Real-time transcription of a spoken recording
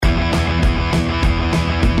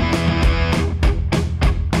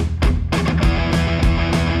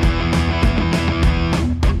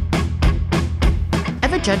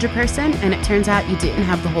judge a person and it turns out you didn't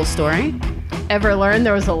have the whole story? Ever learn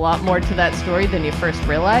there was a lot more to that story than you first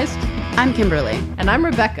realized? I'm Kimberly. And I'm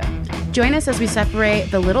Rebecca. Join us as we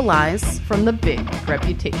separate the little lies from the big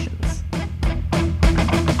reputations.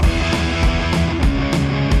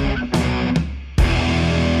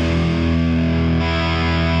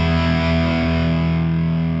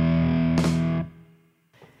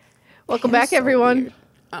 Welcome back, everyone.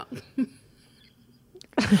 Oh.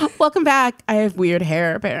 Welcome back. I have weird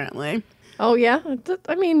hair, apparently. Oh, yeah?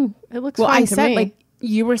 I mean, it looks fine I to said, me. like,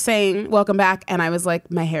 you were saying, welcome back, and I was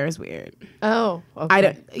like, my hair is weird. Oh,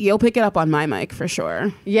 okay. You'll pick it up on my mic for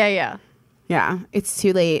sure. Yeah. Yeah, it's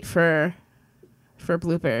too late for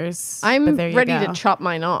bloopers. I'm ready to chop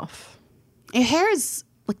mine off. Your hair is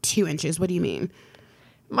like 2 inches. What do you mean?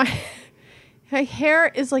 My hair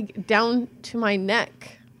is like down to my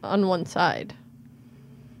neck on one side.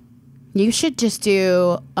 You should just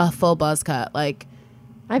do a full buzz cut. Like,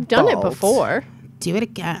 I've done it before. Do it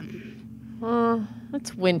again.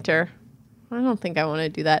 It's winter. I don't think I want to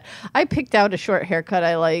do that. I picked out a short haircut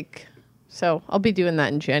I like, so I'll be doing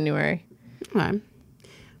that in January. Okay. I'm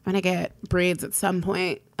gonna get braids at some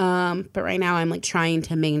point. But right now I'm like trying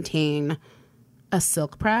to maintain a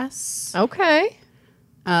silk press. Okay.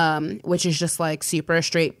 Which is just like super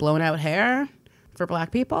straight blown out hair for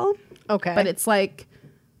Black people. Okay. But it's like,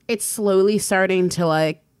 it's slowly starting to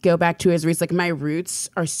like go back to his roots. Like my roots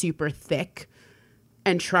are super thick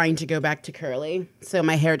and trying to go back to curly. So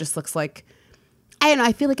my hair just looks like, I don't know,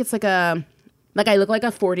 I feel like it's like I look like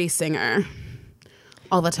a 40s singer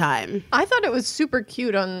all the time. I thought it was super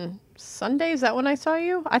cute on Sunday. Is that when I saw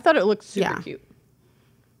you? I thought it looked super cute.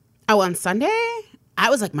 Oh, on Sunday? I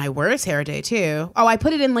was like my worst hair day too. Oh, I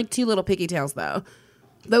put it in like 2 little pigtails though.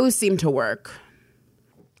 Those seem to work.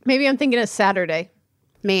 Maybe I'm thinking of Saturday.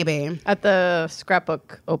 Maybe. At the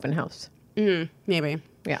scrapbook open house. Maybe.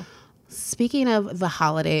 Yeah. Speaking of the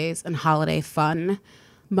holidays and holiday fun,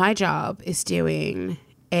 my job is doing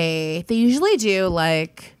they usually do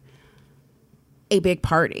like a big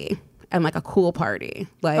party and like a cool party.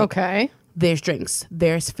 Like, okay. There's drinks,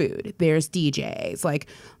 there's food, there's DJs, like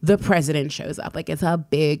the president shows up. Like it's a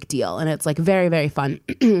big deal and it's like very, very fun.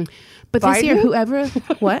 But this year, whoever,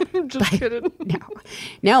 what? Just kidding.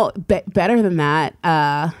 No, better than that.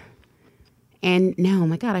 And no, oh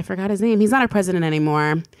my God, I forgot his name. He's not our president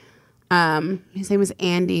anymore. His name was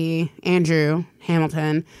Andrew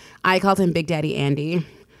Hamilton. I called him Big Daddy Andy.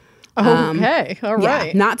 Okay, all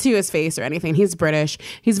right. Yeah, not to his face or anything. He's British.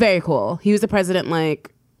 He's very cool. He was the president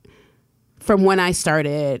like from when I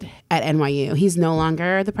started at NYU. He's no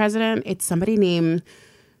longer the president. It's some lady named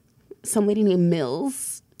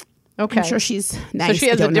Mills. Okay. I'm sure she's nice. So she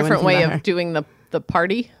has a different way of doing the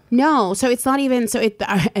party? No, so it's not even,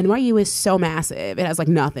 NYU is so massive. It has like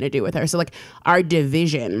nothing to do with her. So like our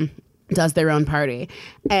division does their own party.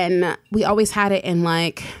 And we always had it in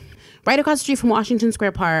like right across the street from Washington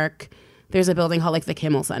Square Park. There's a building called like the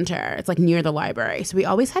Kimmel Center. It's like near the library. So we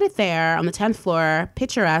always had it there on the 10th floor.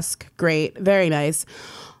 Picturesque, great, very nice.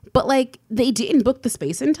 But like they didn't book the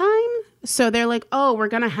space in time. So they're like, oh, we're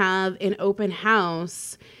going to have an open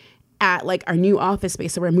house at like our new office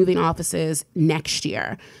space. So we're moving offices next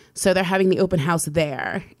year. So they're having the open house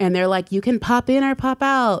there. And they're like, you can pop in or pop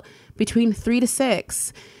out between 3 to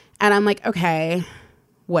 6. And I'm like, okay,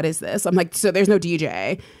 what is this? I'm like, so there's no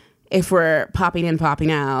DJ if we're popping in,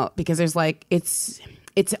 popping out, because there's like, it's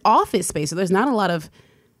office space. So there's not a lot of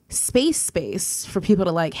space for people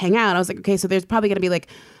to like hang out. I was like, okay, so there's probably going to be like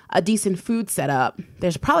a decent food setup.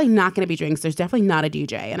 There's probably not going to be drinks. There's definitely not a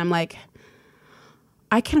DJ. And I'm like,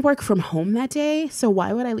 I can work from home that day, so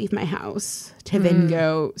why would I leave my house to then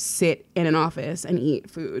go sit in an office and eat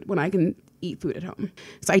food when I can eat food at home?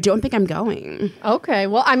 So I don't think I'm going. Okay.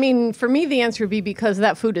 Well, I mean, for me, the answer would be because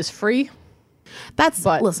that food is free.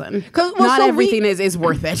 Listen, not everything is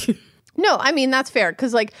worth it. No, I mean, that's fair.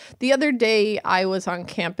 Because like the other day I was on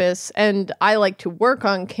campus and I like to work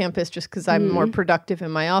on campus just because I'm more productive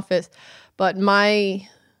in my office. But my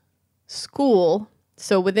school,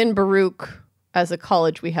 so within Baruch, as a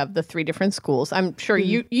college, we have the 3 different schools. I'm sure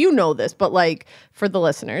you know this, but like for the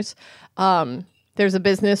listeners, there's a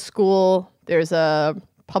business school, there's a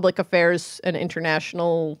public affairs and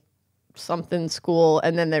international something school,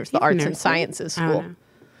 and then there's the arts and sciences school.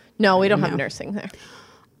 No, we don't have nursing there.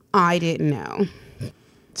 I didn't know.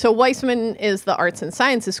 So Weissman is the arts and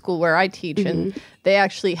sciences school where I teach, and they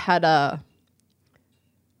actually had a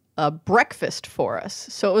breakfast for us.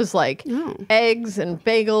 So it was like eggs and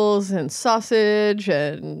bagels and sausage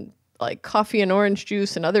and like coffee and orange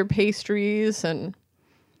juice and other pastries and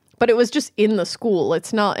but it was just in the school.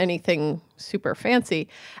 It's not anything super fancy.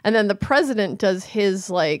 And then the president does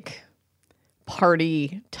his like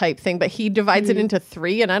party type thing, but he divides it into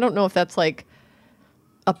 3. And I don't know if that's like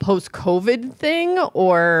a post-COVID thing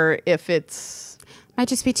or if it's... Might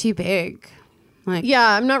just be too big. Like, yeah,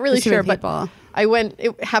 I'm not really sure, but people. I went,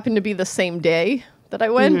 it happened to be the same day that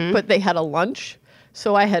I went, but they had a lunch.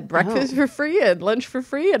 So I had breakfast for free and lunch for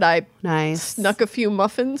free, and I snuck a few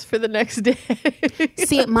muffins for the next day.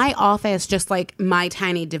 See, my office, just like my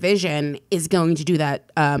tiny division, is going to do that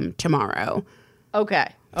tomorrow. Okay.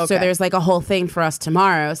 So there's like a whole thing for us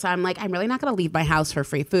tomorrow. So I'm like, I'm really not going to leave my house for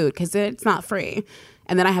free food because it's not free.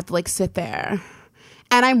 And then I have to like sit there.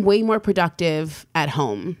 And I'm way more productive at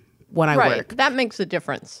home when I work. That makes a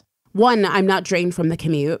difference. One, I'm not drained from the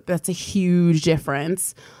commute. That's a huge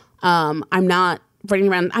difference. I'm not running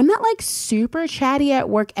around. I'm not like super chatty at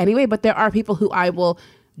work anyway, but there are people who I will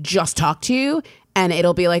just talk to and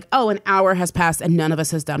it'll be like, oh, an hour has passed and none of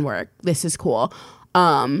us has done work. This is cool.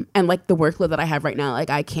 And like the workload that I have right now,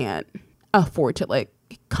 like I can't afford to like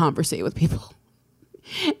conversate with people.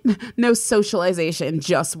 No socialization,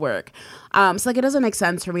 just work. So like it doesn't make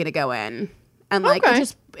sense for me to go in. And like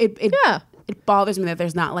it bothers me that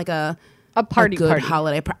there's not like a party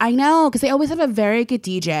holiday. I know, because they always have a very good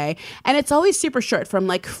DJ, and it's always super short from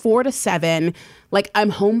like 4 to 7. Like I'm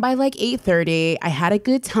home by like 8:30. I had a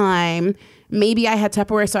good time. Maybe I had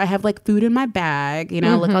Tupperware, so I have like food in my bag, you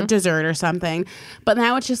know, like a dessert or something. But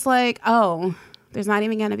now it's just like, oh, there's not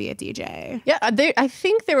even going to be a DJ. Yeah, I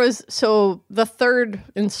think there was, so the third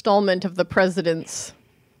installment of the president's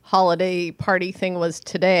holiday party thing was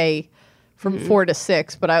today from 4 to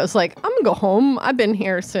 6. But I was like, I'm going to go home. I've been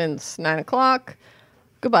here since 9 o'clock.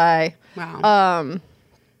 Goodbye. Wow.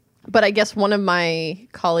 But I guess one of my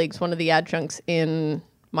colleagues, one of the adjuncts in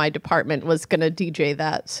my department was going to DJ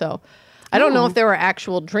that. So I don't know if there were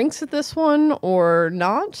actual drinks at this one or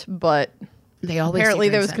not, but they always apparently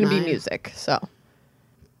there was going to be music. So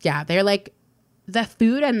yeah, they're like, the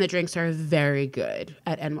food and the drinks are very good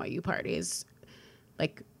at NYU parties.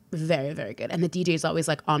 Like very, very good. And the DJ is always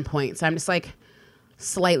like on point. So I'm just like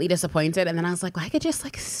slightly disappointed. And then I was like, well, I could just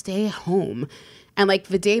like stay home. And like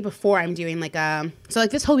the day before I'm doing like so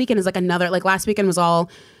like this whole weekend is like another, like last weekend was all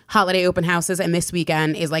holiday open houses. And this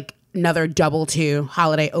weekend is like another double 2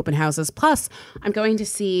 holiday open houses. Plus I'm going to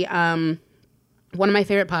see one of my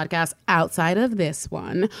favorite podcasts outside of this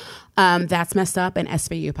one, That's Messed Up, and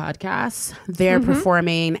SVU podcasts. They're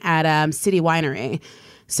performing at City Winery.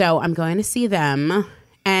 So I'm going to see them.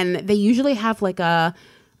 And they usually have like a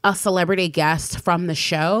celebrity guest from the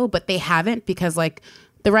show, but they haven't because like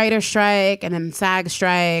the writer's strike and then SAG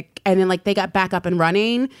strike. And then like they got back up and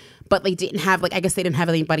running, but they didn't have like, I guess they didn't have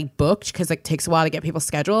anybody booked because it takes a while to get people's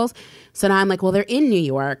schedules. So now I'm like, well, they're in New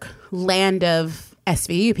York, land of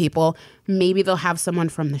SVU people. Maybe they'll have someone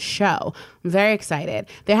from the show. I'm very excited.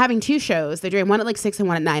 They're having 2 shows. They're doing one at like 6 and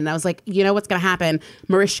one at 9. And I was like, you know what's going to happen?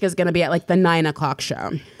 Mariska's going to be at like the 9 o'clock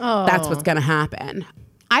show. Oh. That's what's going to happen.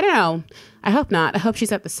 I don't know. I hope not. I hope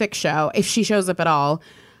she's at the 6 show, if she shows up at all.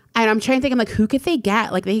 And I'm trying to think, I'm like, who could they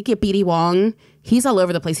get? Like, they could get BD Wong. He's all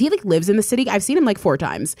over the place. He like lives in the city. I've seen him like 4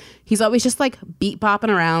 times. He's always just like beat bopping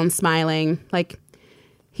around, smiling. Like,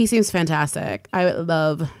 he seems fantastic. I would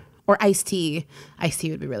love, or Ice-T.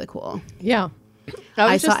 Ice-T would be really cool. Yeah.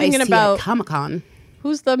 I was just thinking Ice-T about at Comic-Con.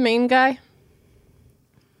 Who's the main guy?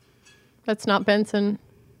 That's not Benson.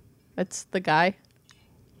 That's the guy.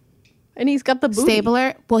 And he's got the booty.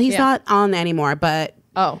 Stabler. Well, he's not on anymore, but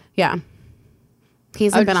yeah. He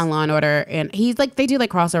hasn't been on Law and Order, and he's like, they do like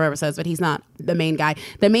crossover episodes, but he's not the main guy.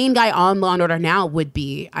 The main guy on Law and Order now would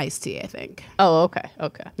be Ice-T, I think. Oh, okay.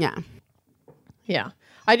 Okay. Yeah. Yeah.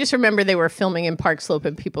 I just remember they were filming in Park Slope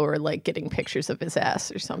and people were like getting pictures of his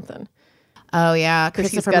ass or something. Oh yeah.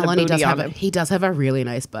 Christopher Maloney does have a really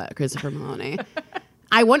nice butt, Christopher Maloney.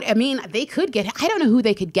 I mean, they could get, I don't know who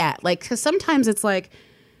they could get. Like, cause sometimes it's like,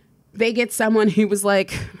 they get someone who was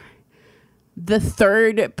like the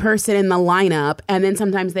 3rd person in the lineup, and then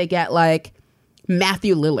sometimes they get like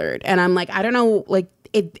Matthew Lillard, and I'm like, I don't know, like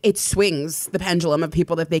it swings the pendulum of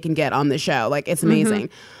people that they can get on the show. Like it's amazing.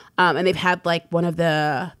 And they've had like one of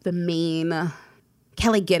the main,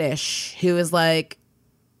 Kelly Giddish, who is like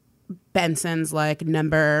Benson's like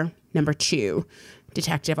number 2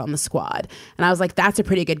 detective on the squad. And I was like, that's a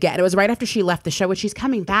pretty good get. And it was right after she left the show, which she's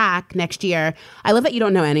coming back next year. I love that you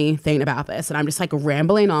don't know anything about this. And I'm just like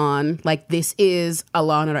rambling on. Like, this is a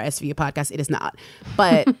Law & Order SVU podcast. It is not.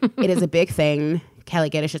 But it is a big thing. Kelly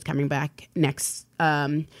Giddish is coming back next, I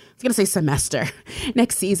was going to say semester,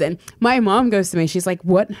 next season. My mom goes to me. She's like,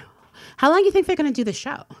 how long do you think they're going to do the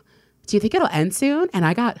show? Do you think it'll end soon? And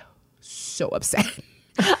I got so upset.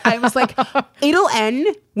 I was like, it'll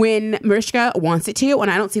end when Mariska wants it to,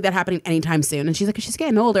 and I don't see that happening anytime soon. And she's like, she's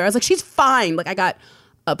getting older. I was like, she's fine. Like, I got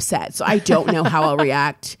upset. So I don't know how I'll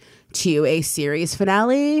react to a series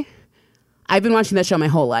finale. I've been watching that show my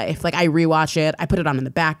whole life. Like, I rewatch it. I put it on in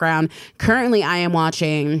the background. Currently, I am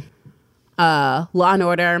watching Law and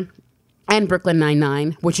Order and Brooklyn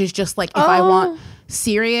Nine-Nine, which is just like if I want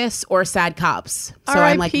serious or sad cops. So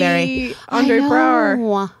I'm like very Andre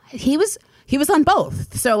Braugher. He was on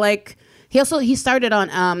both. So like he started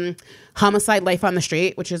on Homicide: Life on the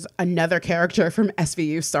Street, which is another character from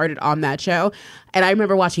SVU started on that show. And I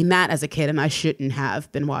remember watching that as a kid, and I shouldn't have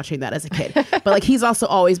been watching that as a kid. But like he's also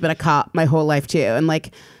always been a cop my whole life too. And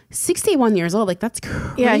like 61 years old, like that's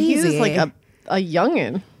crazy. Yeah, he was like a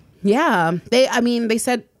youngin'. Yeah. They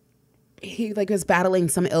said he like was battling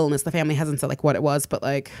some illness. The family hasn't said like what it was, but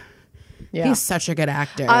like he's such a good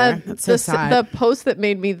actor. That's so sad. The post that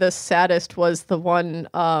made me the saddest was the one,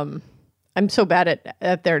 I'm so bad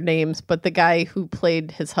at their names, but the guy who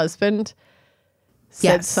played his husband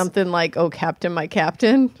said something like, "Oh, Captain, my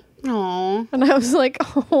Captain." Aww. And I was like,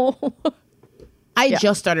 oh. I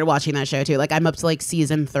just started watching that show too. Like I'm up to like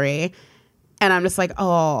season 3 and I'm just like,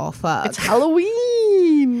 oh fuck. It's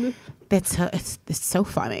Halloween. It's so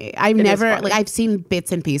funny. I've seen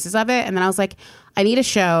bits and pieces of it, and then I was like, I need a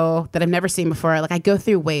show that I've never seen before. Like I go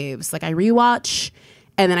through waves. Like I rewatch,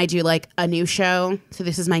 and then I do like a new show. So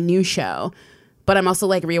this is my new show, but I'm also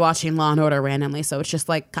like rewatching Law and Order randomly. So it's just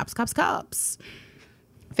like cops.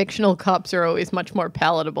 Fictional cops are always much more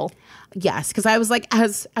palatable. Yes, because I was like,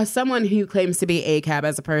 as someone who claims to be ACAB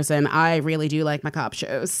as a person, I really do like my cop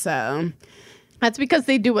shows. So. That's because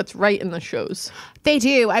they do what's right in the shows. They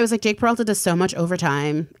do. I was like, Jake Peralta does so much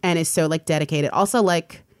overtime and is so like dedicated. Also,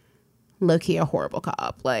 like, low-key a horrible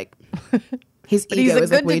cop. Like, his ego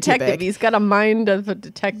is like way too big. He's got a mind of a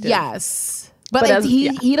detective. Yes, but like,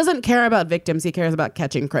 he doesn't care about victims. He cares about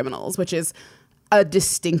catching criminals, which is a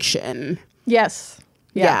distinction. Yes.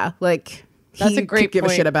 Yeah. Like that's a great could give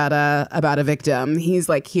point. a shit about a victim. He's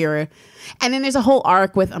like here, and then there's a whole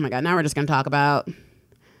arc with. Oh my god! Now we're just gonna talk about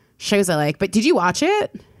shows I like. But did you watch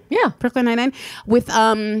it? Yeah. Brooklyn Nine-Nine with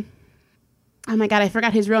oh my god, I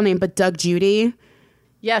forgot his real name, but Doug Judy.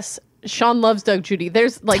 Yes, Sean loves Doug Judy.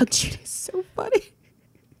 There's like Doug Judy's so funny.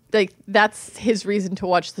 Like that's his reason to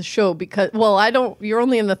watch the show because you're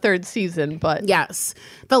only in the 3rd season, but yes.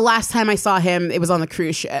 The last time I saw him, it was on the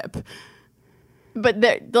cruise ship. But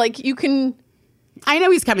like you can I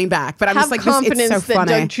know he's coming back, but I'm have just like, confidence it's so that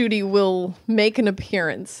funny. Doug Judy will make an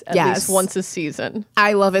appearance at least once a season.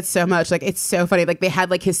 I love it so much. Like, it's so funny. Like, they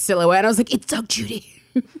had like his silhouette, and I was like, it's Doug Judy.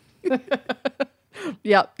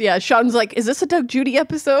 Yeah. Sean's like, is this a Doug Judy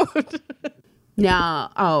episode? No.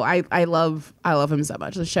 Oh, I love him so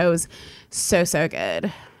much. The show's so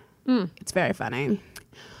good. It's very funny.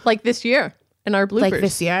 Like this year in our bloopers. Like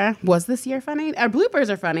this year? Was this year funny? Our bloopers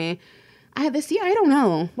are funny. This year, I don't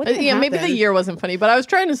know. What did happen? Maybe the year wasn't funny, but I was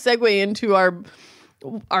trying to segue into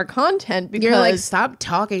our content because you're like, stop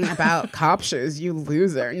talking about cop shows, you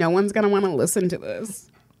loser. No one's gonna want to listen to this.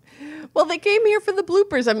 Well, they came here for the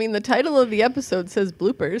bloopers. I mean, the title of the episode says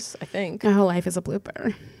bloopers, I think. My whole life is a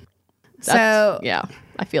blooper. Yeah,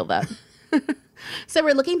 I feel that. So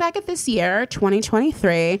we're looking back at this year,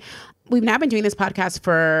 2023. We've now been doing this podcast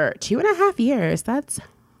for 2.5 years. That's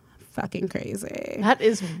fucking crazy. That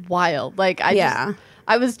is wild. Like, I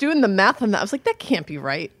was doing the math on that. I was like, that can't be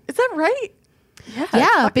right. Is that right?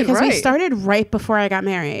 Yeah, because we started right before I got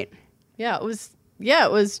married. Yeah, it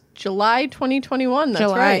was July 2021. That's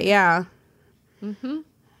July, right. Yeah. Mm-hmm.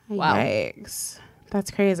 Wow. Yikes.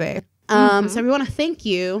 That's crazy. So we want to thank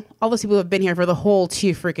you, all those people who have been here for the whole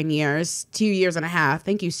 2 freaking years, 2 years and a half.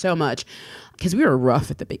 Thank you so much. Because we were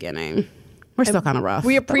rough at the beginning. We're still kind of rough.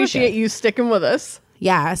 We appreciate you sticking with us.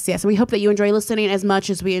 Yes. And we hope that you enjoy listening as much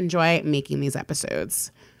as we enjoy making these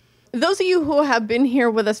episodes. Those of you who have been here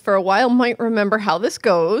with us for a while might remember how this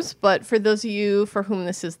goes, but for those of you for whom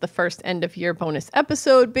this is the first end of year bonus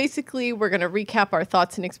episode, basically we're going to recap our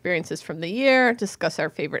thoughts and experiences from the year, discuss our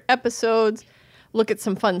favorite episodes, look at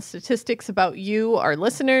some fun statistics about you, our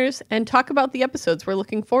listeners, and talk about the episodes we're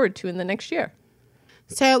looking forward to in the next year.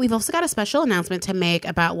 So we've also got a special announcement to make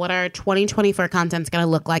about what our 2024 content's going to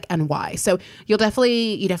look like and why. So you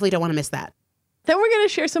definitely don't want to miss that. Then we're going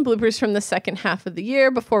to share some bloopers from the second half of the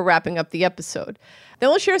year before wrapping up the episode. Then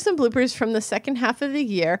we'll share some bloopers from the second half of the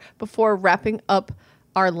year before wrapping up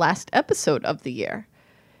our last episode of the year.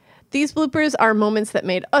 These bloopers are moments that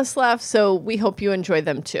made us laugh, so we hope you enjoy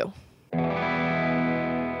them too.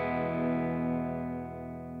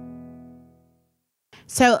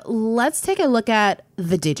 So let's take a look at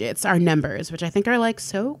the digits, our numbers, which I think are like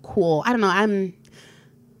so cool. I don't know.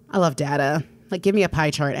 I love data. Like, give me a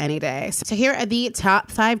pie chart any day. So here are the top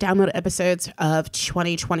 5 downloaded episodes of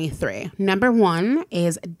 2023. Number 1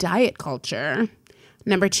 is Diet Culture.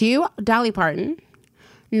 Number 2, Dolly Parton.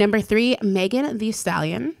 Number 3, Megan Thee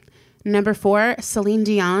Stallion. Number 4, Celine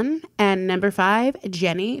Dion. And number 5,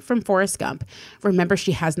 Jenny from Forrest Gump. Remember,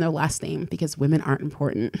 she has no last name because women aren't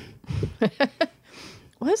important.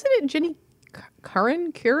 Wasn't it Jenny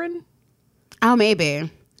Curran? Oh, maybe.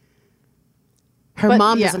 Her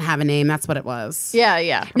mom doesn't have a name. That's what it was.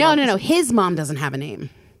 Yeah. No. His mom doesn't have a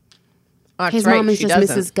name. Oh, His mom is just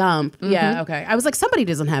Mrs. Gump. Mm-hmm. Yeah, okay. I was like, somebody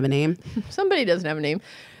doesn't have a name. Somebody doesn't have a name.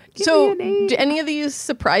 So, do any of these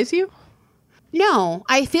surprise you? No.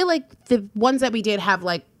 I feel like the ones that we did have,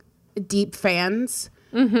 like, deep fans.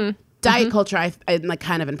 Mm-hmm. Diet Culture, I'm like,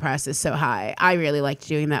 kind of impressed, is so high. I really liked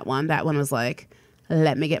doing that one. That one was like,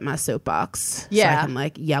 let me get my soapbox so I can,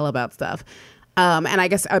 like, yell about stuff. And I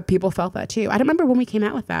guess people felt that too. I don't remember when we came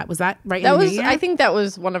out with that. Was that right in the new year? I think that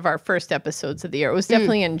was one of our first episodes of the year. It was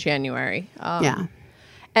definitely in January. Yeah.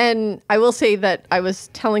 And I will say that I was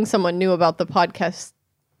telling someone new about the podcast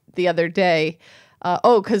the other day.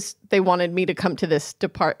 Because they wanted me to come to this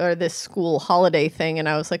this school holiday thing. And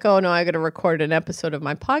I was like, oh, no, I got to record an episode of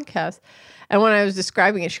my podcast. And when I was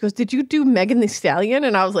describing it, she goes, did you do Megan Thee Stallion?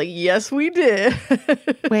 And I was like, yes, we did.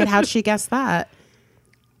 Wait, how'd she guess that?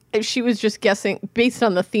 She was just guessing based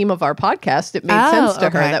on the theme of our podcast. It made sense to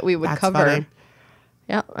her that we would cover. Funny.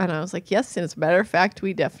 Yeah. And I was like, yes. And as a matter of fact,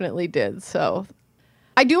 we definitely did. So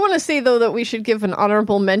I do want to say, though, that we should give an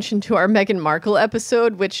honorable mention to our Meghan Markle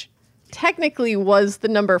episode, which technically was the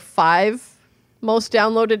number 5 most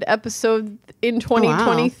downloaded episode in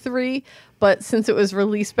 2023. Wow. But since it was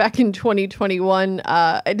released back in 2021,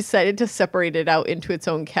 I decided to separate it out into its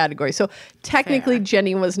own category. So technically,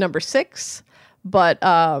 Jenny was number 6. But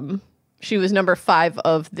she was number 5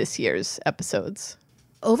 of this year's episodes.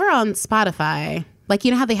 Over on Spotify, like, you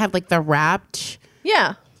know how they have, like, the Wrapped?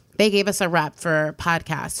 Yeah. They gave us a Wrap for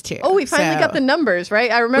podcasts, too. Oh, we finally got the numbers, right?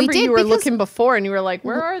 I remember you were looking before, and you were like,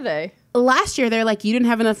 where are they? Last year, they're like, you didn't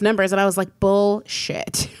have enough numbers. And I was like,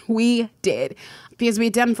 bullshit. We did. Because we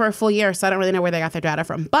had done for a full year, so I don't really know where they got their data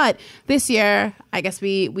from. But this year, I guess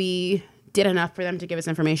we did enough for them to give us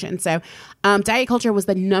information. So Diet Culture was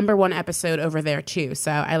the number 1 episode over there too. So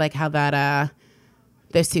I like how that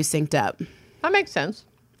those two synced up. That makes sense.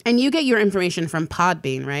 And you get your information from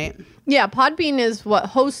Podbean, right? Yeah, Podbean is what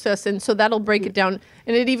hosts us, and so that'll break it down.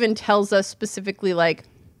 And it even tells us specifically like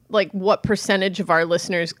what percentage of our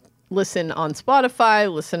listeners listen on Spotify,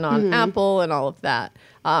 listen on Apple, and all of that.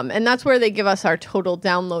 And that's where they give us our total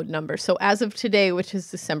download number. So as of today, which is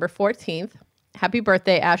December 14th, happy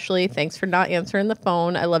birthday, Ashley. Thanks for not answering the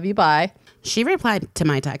phone. I love you. Bye. She replied to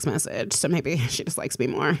my text message, so maybe she just likes me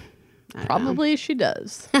more. Probably she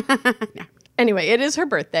does. No. Anyway, it is her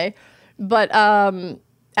birthday. But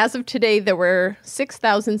as of today, there were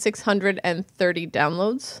 6,630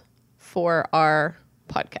 downloads for our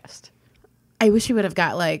podcast. I wish we would have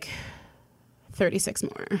got like 36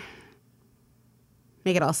 more.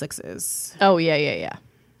 Make it all 6s. Oh, yeah.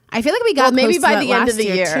 I feel like we got maybe close by to the that end of the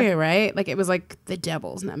last year too, right? Like it was like the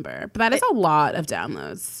devil's number. But that is a lot of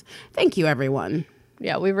downloads. Thank you, everyone.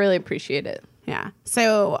 Yeah, we really appreciate it. Yeah.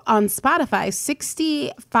 So on Spotify,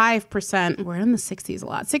 65%, we're in the 60s a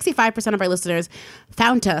lot. 65% of our listeners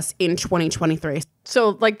found us in 2023.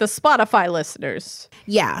 So like the Spotify listeners.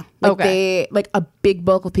 Yeah. Like a big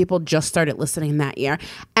bulk of people just started listening that year.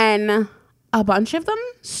 And a bunch of them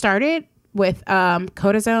started with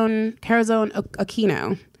Corazon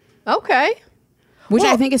Aquino. Okay. Which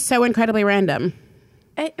I think is so incredibly random.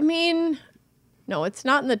 I mean, no, it's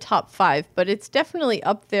not in the top 5, but it's definitely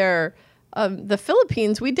up there. The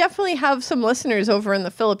Philippines, we definitely have some listeners over in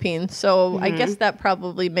the Philippines. So I guess that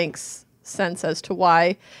probably makes sense as to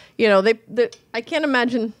why, I can't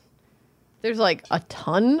imagine there's like a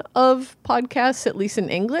ton of podcasts, at least in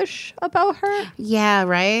English, about her. Yeah,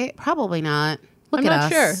 right? Probably not. I'm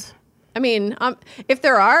not sure. I mean, if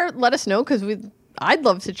there are, let us know because I'd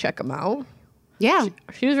love to check them out. Yeah.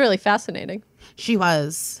 She was really fascinating. She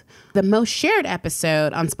was. The most shared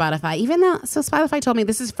episode on Spotify, so Spotify told me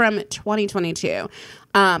this is from 2022,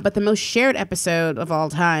 but the most shared episode of all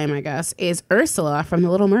time, I guess, is Ursula from The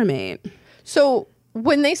Little Mermaid. So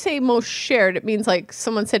when they say most shared, it means like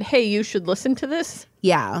someone said, hey, you should listen to this?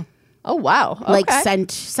 Yeah. Oh, wow. Okay. Like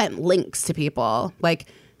sent links to people. Like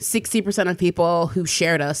 60% of people who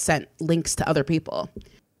shared us sent links to other people.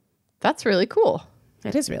 That's really cool.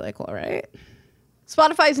 It is really cool, right?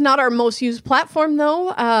 Spotify is not our most used platform,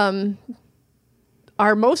 though.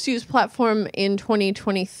 Our most used platform in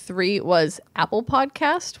 2023 was Apple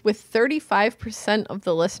Podcast with 35% of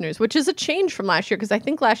the listeners, which is a change from last year because I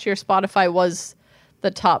think last year Spotify was the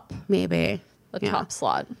top top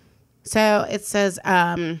slot. So it says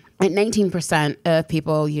at 19% of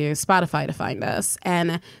people use Spotify to find us,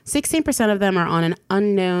 and 16% of them are on an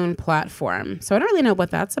unknown platform. So I don't really know what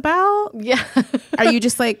that's about. Yeah. Are you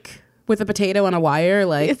just like with a potato on a wire?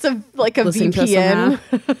 Like it's a VPN.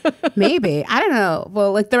 Maybe. I don't know.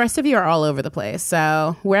 Well, like the rest of you are all over the place.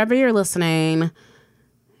 So wherever you're listening,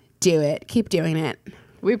 do it. Keep doing it.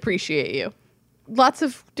 We appreciate you. Lots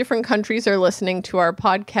of different countries are listening to our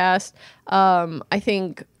podcast. I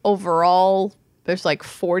think overall there's like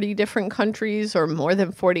 40 different countries or more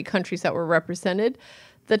than 40 countries that were represented.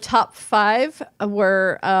 The top 5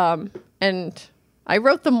 were, and I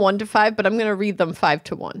wrote them 1 to 5, but I'm going to read them 5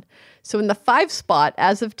 to 1. So in the 5 spot,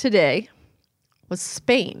 as of today, was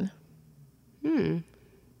Spain.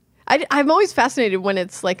 I'm always fascinated when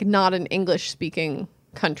it's like not an English speaking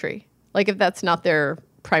country. Like if that's not their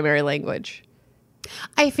primary language.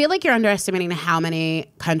 I feel like you're underestimating how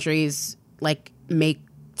many countries like make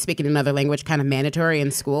speaking another language kind of mandatory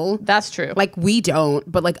in school. That's true. Like we don't,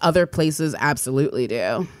 but like other places absolutely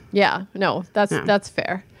do. Yeah, no, that's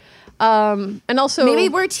fair. And also maybe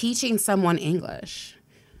we're teaching someone English.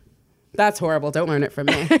 That's horrible. Don't learn it from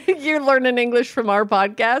me. You're learning English from our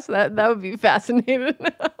podcast. That would be fascinating.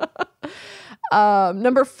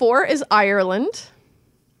 Number 4 is Ireland.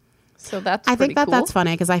 So that's I think cool. that's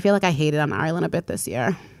funny because I feel like I hated on Ireland a bit this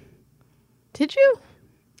year. Did you?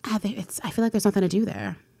 I feel like there's nothing to do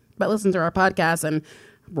there but listen to our podcast and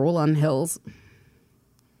roll on hills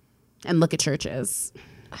and look at churches.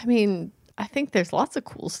 I mean, I think there's lots of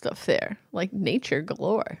cool stuff there, like nature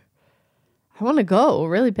galore. I want to go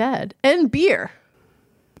really bad. And beer.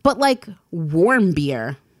 But like warm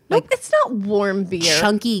beer. Like it's not warm beer.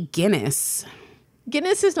 Chunky Guinness.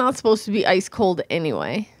 Guinness is not supposed to be ice cold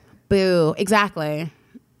anyway. Boo. Exactly.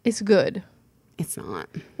 It's good. It's not.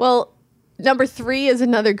 Well, number 3 is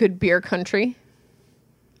another good beer country.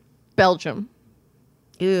 Belgium.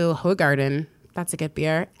 Ooh, Hoegaarden. That's a good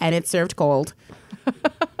beer. And it's served cold.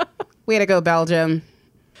 Way to go, Belgium.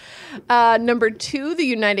 Number 2, the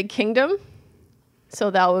United Kingdom. So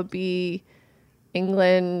that would be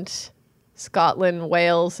England, Scotland,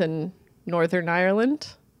 Wales, and Northern Ireland.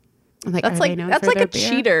 That's like a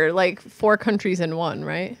cheater, like 4 countries in one,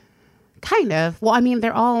 right? Kind of. Well, I mean,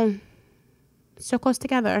 they're all so close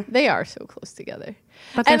together. They are so close together.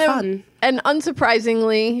 But they're fun. And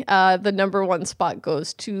unsurprisingly, the number 1 spot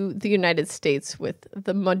goes to the United States with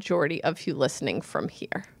the majority of you listening from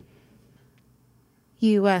here.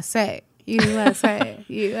 USA, USA,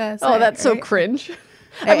 USA. Oh, that's right? So cringe.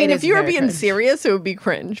 I mean, if you were being cringe. serious, it would be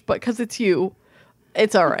cringe. But because it's you,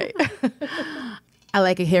 it's all right. I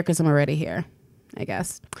like it here because I'm already here, I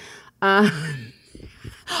guess.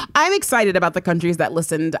 I'm excited about the countries that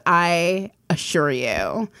listened, I assure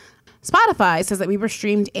you. Spotify says that we were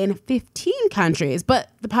streamed in 15 countries, but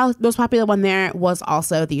the most popular one there was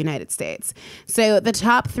also the United States. So the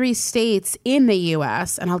top 3 states in the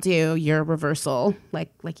U.S., and I'll do your reversal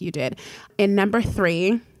like you did. In number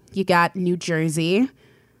 3, you got New Jersey.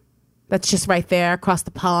 That's just right there across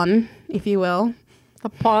the pond, if you will. The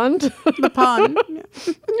pond? The pond.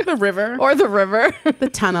 The river. Or the river. The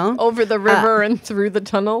tunnel. Over the river and through the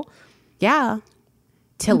tunnel. Yeah.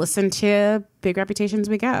 To listen to Big Reputations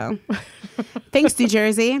we go. Thanks, New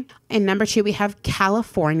Jersey. And number 2, we have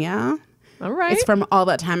California. All right. It's from all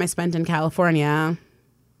that time I spent in California.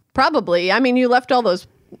 Probably. I mean, you left all those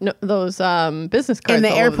business cards in the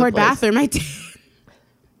all airport over the place. bathroom. I did.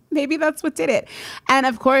 Maybe that's what did it. And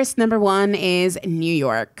of course, number 1 is New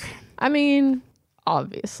York. I mean,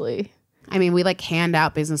 obviously. I mean, we like hand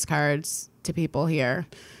out business cards to people here.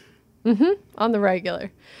 Mm-hmm. On the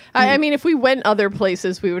regular. I mean, if we went other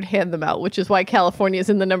places, we would hand them out, which is why California is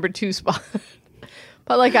in the number 2 spot.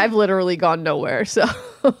 But like, I've literally gone nowhere, so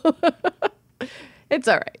it's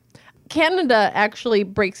all right. Canada actually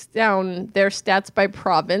breaks down their stats by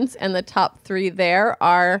province, and the top 3 there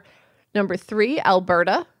are number 3,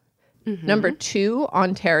 Alberta, number 2,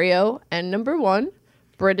 Ontario, and number 1,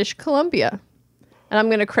 British Columbia. And I'm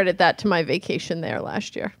going to credit that to my vacation there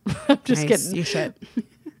last year. I'm just kidding. You should.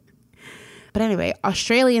 But anyway,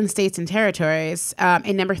 Australian states and territories.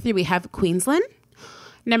 In number 3, we have Queensland.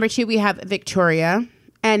 Number 2, we have Victoria.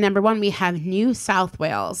 And number 1, we have New South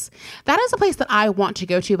Wales. That is a place that I want to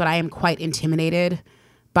go to, but I am quite intimidated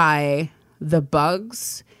by the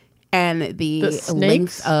bugs and the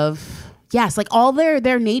length of... Yes, like all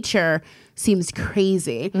their nature seems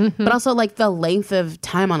crazy. But also like the length of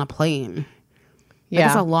time on a plane. Like,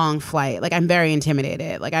 it's Yeah. a long flight. Like, I'm very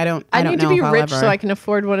intimidated. Like, I don't I don't need to know be if I'll rich ever... so I can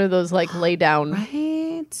afford one of those like lay down.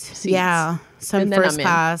 Right? Yeah. Some And then I'm first in.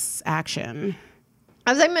 class action.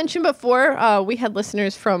 As I mentioned before, we had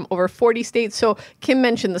listeners from over 40 states. So Kim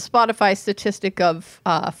mentioned the Spotify statistic of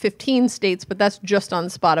 15 states, but that's just on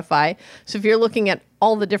Spotify. So if you're looking at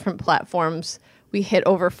all the different platforms, we hit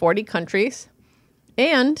over 40 countries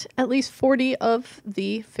and at least 40 of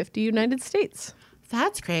the 50 United States.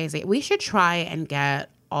 That's crazy. We should try and get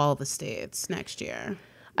all the states next year.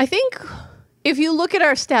 I think if you look at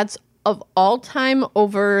our stats of all time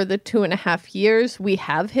over the 2.5 years, we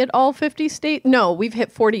have hit all 50 states. No, we've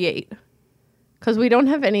hit 48 because we don't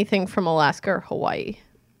have anything from Alaska or Hawaii.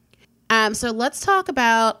 So let's talk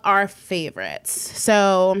about our favorites.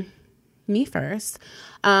 So me first.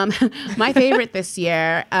 My favorite this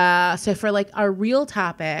year. So for like our real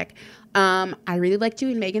topic, I really like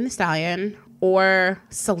doing Megan Thee Stallion or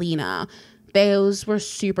Selena. Those were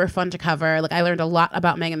super fun to cover. Like, I learned a lot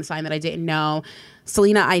about Megan Thee Stallion that I didn't know.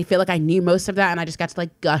 Selena, I feel like I knew most of that, and I just got to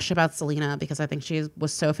like gush about Selena because I think she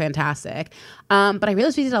was so fantastic. But I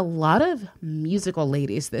realized we did a lot of musical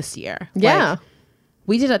ladies this year. Yeah. Like,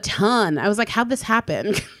 we did a ton. I was like, how'd this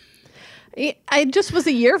happen? I just was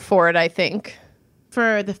a year for it, I think.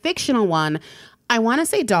 For the fictional one, I want to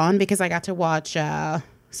say Dawn because I got to watch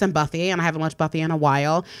some Buffy, and I haven't watched Buffy in a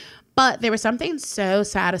while. But there was something so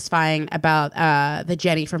satisfying about the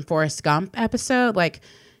Jenny from Forrest Gump episode, like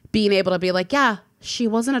being able to be like, yeah, she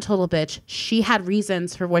wasn't a total bitch. She had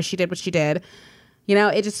reasons for why she did what she did. You know,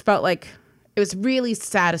 it just felt like it was really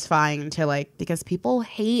satisfying to like, because people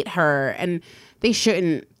hate her and they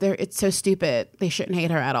shouldn't. It's so stupid. They shouldn't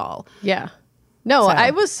hate her at all. Yeah. No, So, I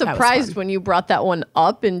was that was surprised fun. when you brought that one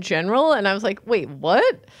up in general, and I was like, wait,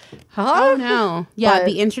 what? Huh? Oh no. Yeah, But-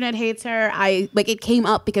 the internet hates her. It came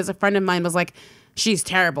up because a friend of mine was like, she's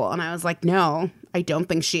terrible. And I was like, no, I don't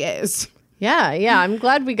think she is. Yeah. I'm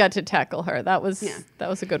glad we got to tackle her. That was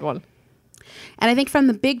a good one. And I think from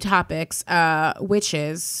the big topics,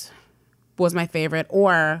 Witches was my favorite,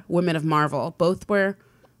 or Women of Marvel. Both were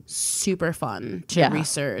super fun to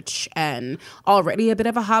research and already a bit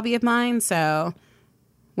of a hobby of mine. So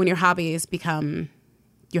when your hobbies become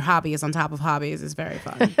your hobbies on top of hobbies is very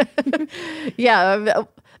fun. Yeah,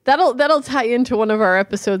 that'll tie into one of our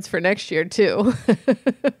episodes for next year too.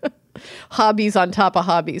 Hobbies on top of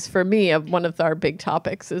hobbies. For me, one of our big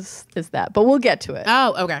topics is that, but we'll get to it.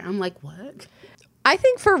 Oh, okay. I'm like, what? I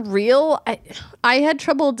think for real, I had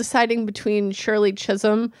trouble deciding between Shirley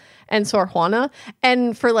Chisholm and Sor Juana,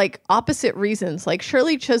 and for like opposite reasons. Like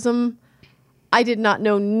Shirley Chisholm, I did not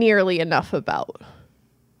know nearly enough about,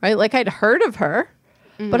 right? Like I'd heard of her,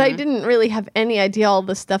 but I didn't really have any idea all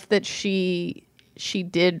the stuff that she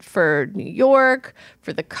did for New York,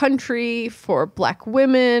 for the country, for Black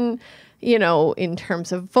women, you know, in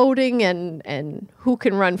terms of voting and who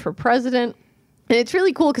can run for president. And it's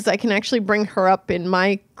really cool because I can actually bring her up in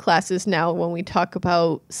my classes now when we talk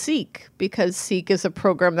about Seek, because Seek is a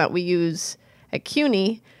program that we use at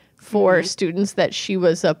CUNY for students that she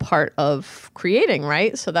was a part of creating,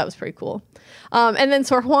 right? So that was pretty cool. And then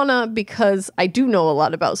Sor Juana, because I do know a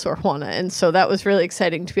lot about Sor Juana, and so that was really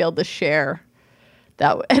exciting to be able to share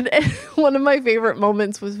that. And one of my favorite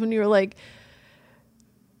moments was when you were like,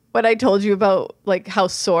 when I told you about like how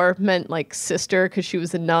Sor meant like sister because she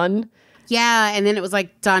was a nun. Yeah, and then it was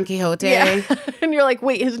like Don Quixote. Yeah. And you're like,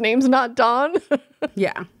 wait, his name's not Don?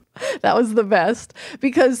 Yeah. That was the best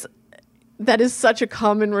because that is such a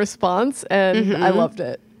common response, and I loved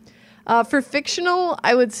it. For fictional,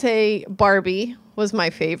 I would say Barbie was my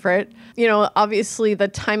favorite. You know, obviously the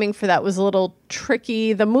timing for that was a little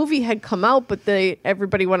tricky. The movie had come out, but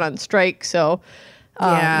everybody went on strike, so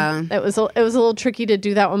it was a little tricky to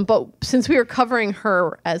do that one. But since we were covering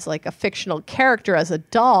her as like a fictional character, as a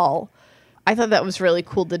doll, I thought that was really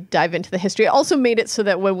cool to dive into the history. It also made it so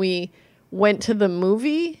that when we went to the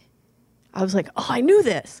movie, I was like, oh, I knew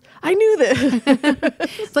this.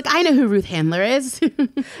 It's like, I know who Ruth Handler is.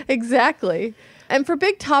 Exactly. And for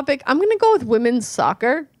big topic, I'm going to go with women's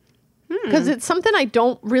soccer because it's something I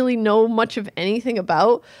don't really know much of anything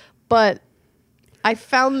about, but I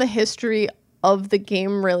found the history of the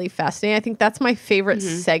game really fascinating. I think that's my favorite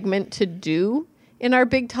segment to do in our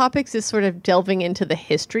big topics, is sort of delving into the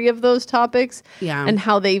history of those topics and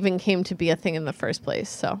how they even came to be a thing in the first place.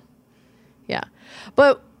 So, yeah.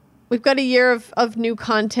 But we've got a year of new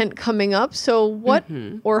content coming up. So what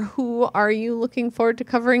or who are you looking forward to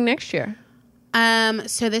covering next year?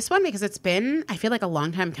 So this one, because it's been, I feel like a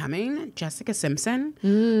long time coming, Jessica Simpson.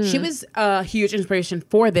 She was a huge inspiration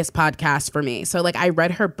for this podcast for me. So like I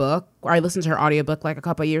read her book, or I listened to her audiobook like a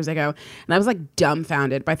couple of years ago, and I was like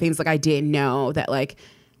dumbfounded by things like I didn't know, that like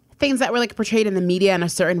things that were like portrayed in the media in a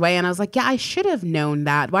certain way. And I was like, yeah, I should have known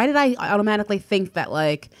that. Why did I automatically think that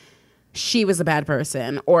like she was a bad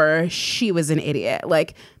person or she was an idiot?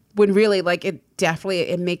 Like when really like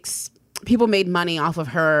it makes people made money off of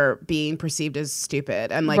her being perceived as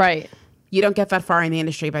stupid, and like Right. you don't get that far in the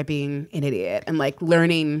industry by being an idiot, and like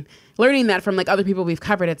learning that from like other people we've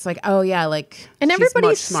covered. It's like, oh yeah, like, And she's everybody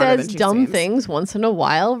much smarter than says she dumb seems. things once in a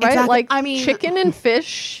while, right? Exactly. Like I mean, chicken and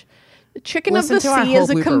fish. Chicken of listen the to our Sea whole is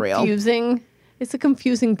a blooper reel. it's a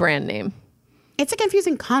confusing brand name. It's a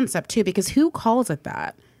confusing concept too, because who calls it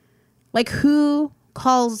that? Like, who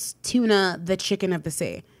calls tuna the chicken of the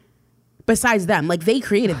sea? Besides them, like they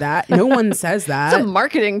created that. No one says that. It's a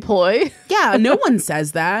marketing ploy. Yeah, no one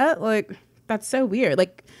says that. Like, that's so weird.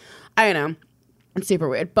 Like, I don't know. It's super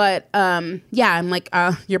weird. But yeah, I'm like,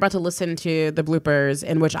 you're about to listen to the bloopers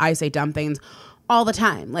in which I say dumb things all the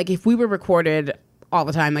time. Like, if we were recorded all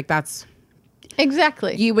the time, like that's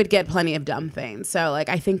Exactly. you would get plenty of dumb things. So like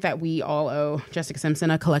I think that we all owe Jessica Simpson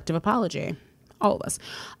a collective apology. All of us.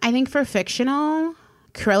 I think for fictional,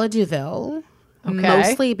 Cruella DeVille. Okay.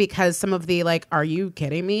 Mostly because some of the like, are you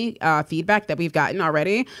kidding me? Feedback that we've gotten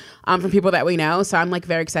already from people that we know. So I'm like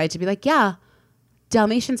very excited to be like, yeah,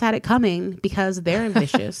 Dalmatians had it coming because they're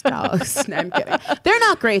vicious dogs. No, I'm kidding. They're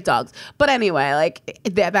not great dogs. But anyway, like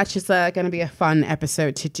that's just going to be a fun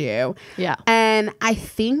episode to do. Yeah. And I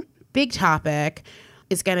think big topic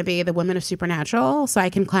is going to be the women of Supernatural. So I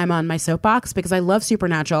can climb on my soapbox because I love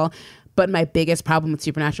Supernatural. But my biggest problem with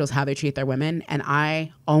Supernatural is how they treat their women. And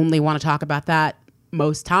I only want to talk about that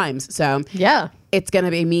most times. So Yeah. it's going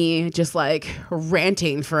to be me just like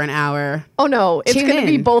ranting for an hour. Oh no, it's Tune going to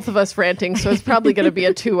be in. both of us ranting, so it's probably going to be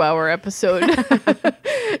a 2-hour episode.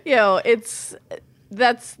 You know,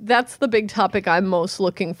 that's the big topic I'm most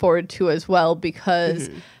looking forward to as well, because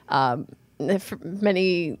if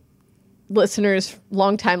many listeners,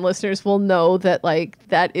 longtime listeners, will know that like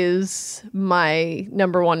that is my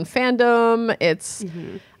number one fandom. It's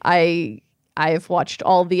I've watched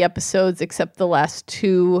all the episodes except the last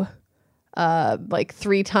two. Like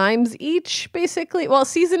 3 times each, basically. Well,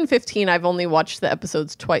 season 15, I've only watched the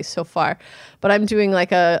episodes twice so far, but I'm doing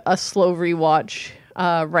like a slow rewatch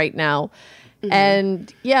right now.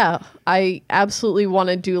 And yeah, I absolutely want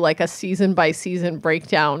to do like a season by season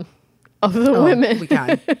breakdown of the women. We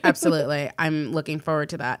can. Absolutely. I'm looking forward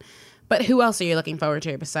to that. But who else are you looking forward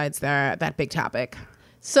to besides that big topic?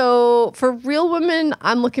 So for real women,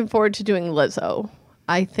 I'm looking forward to doing Lizzo.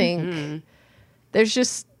 I think there's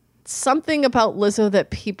just something about Lizzo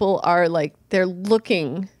that people are like, they're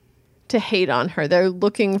looking to hate on her. They're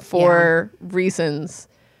looking for reasons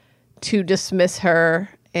to dismiss her.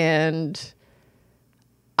 And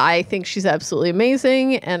I think she's absolutely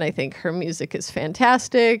amazing. And I think her music is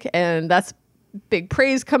fantastic. And that's big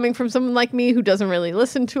praise coming from someone like me who doesn't really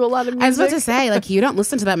listen to a lot of music. I was about to say, like, you don't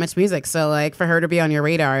listen to that much music. So, like, for her to be on your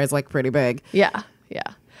radar is, like, pretty big. Yeah.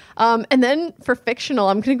 Yeah. And then for fictional,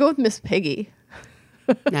 I'm going to go with Miss Piggy.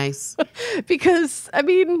 Nice. Because, I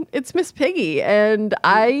mean, it's Miss Piggy. And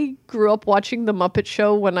I grew up watching The Muppet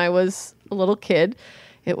Show when I was a little kid.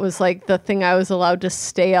 It was like the thing I was allowed to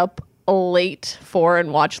stay up late for,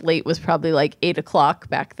 and watch late was probably like 8 o'clock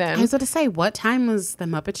back then. I was about to say, what time was The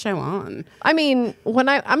Muppet Show on? I mean, when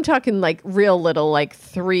I'm talking like real little, like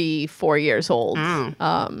 3-4 years old.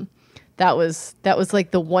 Oh. That was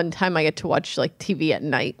like the one time I get to watch like TV at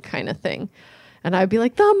night kind of thing. And I'd be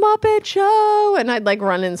like, The Muppet Show! And I'd like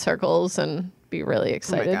run in circles and be really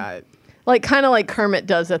excited. Oh my God. Like kind of like Kermit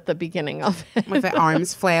does at the beginning of it. With the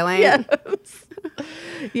arms flailing. Yes.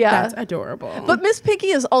 Yeah. That's adorable. But Miss Piggy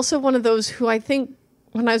is also one of those who I think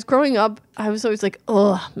when I was growing up, I was always like,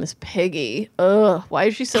 ugh, Miss Piggy. Ugh, why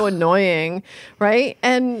is she so annoying? Right?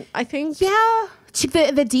 And I think... Yeah.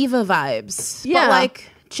 The diva vibes. Yeah. But, like,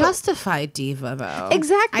 justified diva, though.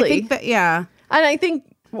 Exactly. I think that, yeah. And I think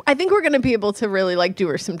we're going to be able to really like do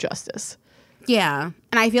her some justice. Yeah.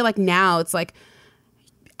 And I feel like now it's like,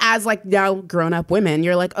 as like now grown up women,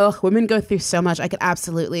 you're like, oh, women go through so much. I could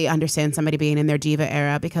absolutely understand somebody being in their diva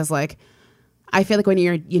era, because like, I feel like when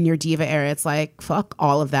you're in your diva era, it's like, fuck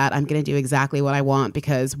all of that. I'm going to do exactly what I want,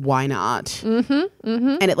 because why not? And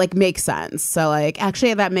it like makes sense. So like,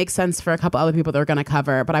 actually that makes sense for a couple other people that we're going to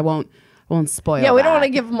cover, but I won't Won't spoil. Yeah, we don't that. want to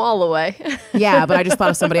give them all away. Yeah, but I just thought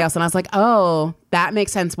of somebody else, and I was like, oh, that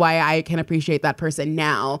makes sense why I can appreciate that person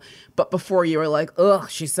now. But before you were like, ugh,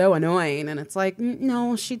 she's so annoying. And it's like,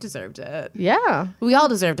 no, she deserved it. Yeah. We all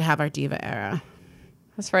deserve to have our diva era.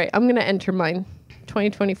 That's right. I'm going to enter mine.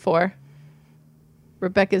 2024.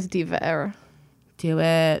 Rebecca's diva era. Do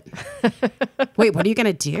it. Wait, what are you going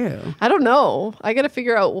to do? I don't know. I got to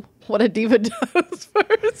figure out what a diva does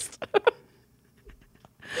first.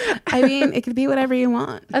 I mean, it could be whatever you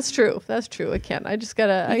want. That's true. That's true. It can. I just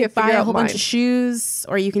gotta. I You gotta could buy figure a out whole mine. bunch of shoes,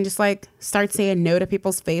 or you can just like start saying no to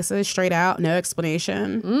people's faces straight out, no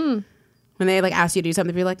explanation. When they like ask you to do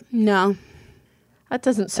something, be like, no. That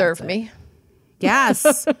doesn't serve me.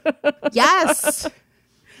 Yes. Yes.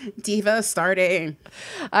 Diva starting.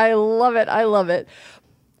 I love it. I love it.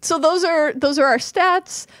 So those are our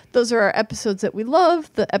stats. Those are our episodes that we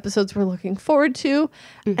love, the episodes we're looking forward to.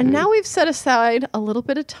 And now we've set aside a little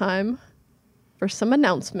bit of time for some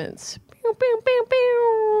announcements. Pew, pew, pew,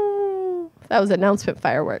 pew. That was announcement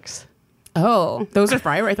fireworks. Oh, those are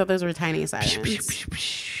fireworks. I thought those were tiny sirens.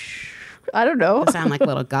 I don't know. They sound like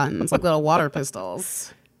little guns, like little water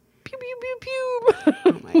pistols. Pew, pew, pew, pew.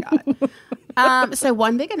 Oh my God. So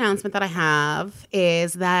one big announcement that I have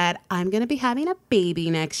is that I'm going to be having a baby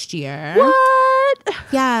next year. What?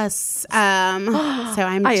 Yes. So I'm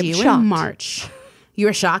I am due shocked. in March. You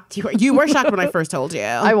were shocked. You were shocked when I first told you.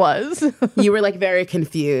 I was. You were like very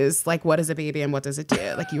confused. Like, what is a baby and what does it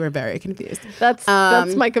do? Like, you were very confused. That's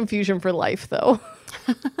my confusion for life, though.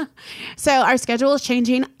 So our schedule is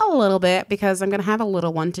changing a little bit because I'm going to have a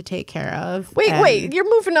little one to take care of. Wait, you're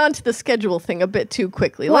moving on to the schedule thing a bit too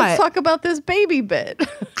quickly. Let's What? talk about this baby bit.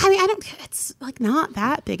 I mean, it's like not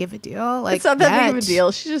that big of a deal. Like, It's not that big of a yet.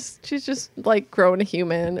 deal. She's just like growing a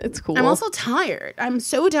human. It's cool. I'm also tired. I'm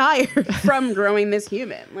so tired from growing this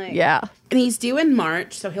human. Like, yeah. And he's due in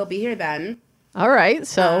March, so he'll be here then. All right.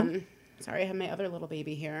 So Sorry, I have my other little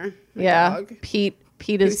baby here. My yeah, dog. Pete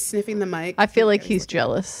He's is. sniffing the mic. I feel like Yeah, he's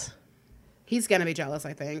jealous. He's gonna be jealous,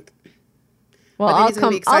 I think. Well, But then I'll he's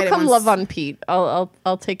gonna be come. I'll excited come once- love on Pete.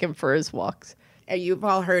 I'll take him for his walks. You've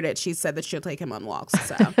all heard it. She said that she'll take him on walks.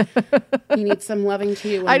 So he needs some loving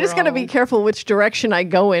too. I just gotta be careful which direction I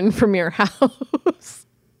go in from your house.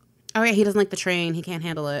 Oh yeah, he doesn't like the train. He can't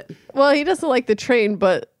handle it. Well, he doesn't like the train,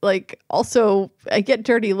 but like also I get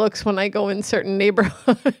dirty looks when I go in certain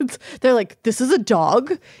neighborhoods. They're like, "This is a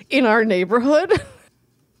dog in our neighborhood."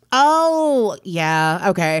 Oh yeah,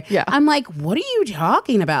 okay. Yeah. I'm like, what are you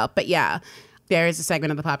talking about? But yeah, there is a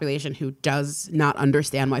segment of the population who does not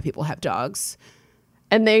understand why people have dogs.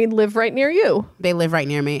 And they live right near you. They live right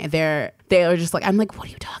near me. They are just like, I'm like, what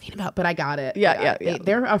are you talking about? But I got it. Yeah.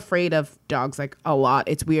 They're afraid of dogs like a lot.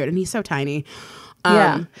 It's weird, and he's so tiny.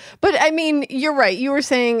 Yeah. But I mean, you're right. You were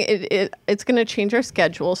saying it's going to change our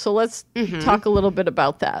schedule. So let's talk a little bit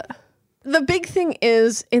about that. The big thing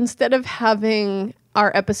is instead of having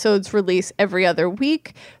our episodes release every other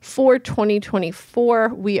week for 2024,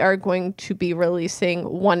 we are going to be releasing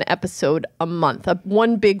one episode a month,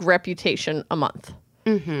 one big reputation a month.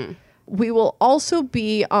 We will also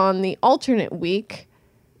be on the alternate week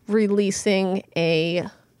releasing an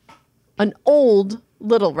old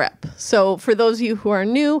Little Rep. So for those of you who are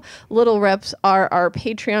new, Little Reps are our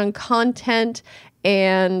Patreon content,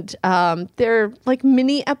 and they're like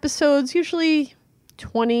mini episodes, usually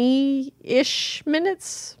 20-ish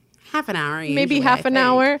minutes, Half an hour, maybe usually, half I an think.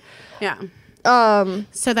 hour. Yeah.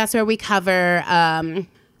 So that's where we cover a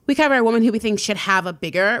woman who we think should have a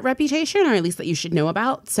bigger reputation, or at least that you should know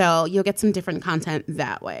about. So you'll get some different content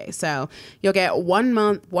that way. So you'll get one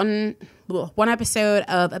episode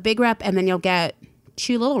of a big rep, and then you'll get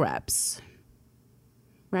 2 little reps.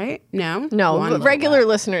 Right? No, No, One but little regular rep.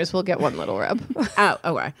 listeners will get one Little Rep. Oh,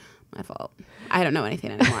 okay. My fault. I don't know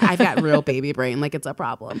anything anymore. I've got real baby brain. Like, it's a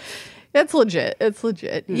problem. It's legit. It's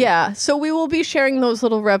legit. Yeah. So we will be sharing those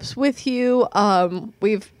Little Reps with you. We'll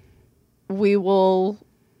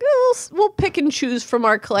pick and choose from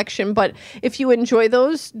our collection, but if you enjoy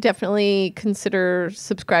those, definitely consider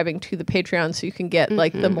subscribing to the Patreon so you can get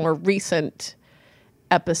like the more recent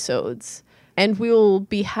episodes. And we will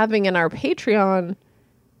be having in our Patreon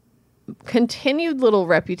continued little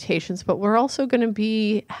reputations, but we're also going to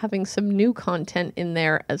be having some new content in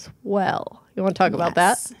there as well. You want to talk about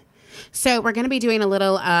that? Yes. So we're going to be doing a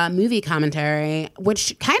little movie commentary,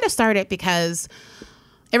 which kind of started because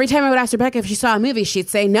every time I would ask Rebecca if she saw a movie, she'd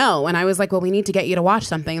say no. And I was like, well, we need to get you to watch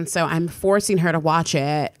something. And so I'm forcing her to watch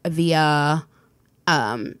it via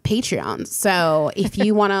Patreon. So if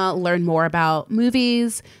you want to learn more about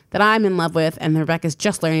movies that I'm in love with and Rebecca's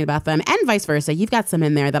just learning about them and vice versa, you've got some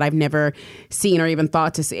in there that I've never seen or even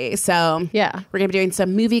thought to see. So Yeah. we're going to be doing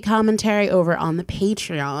some movie commentary over on the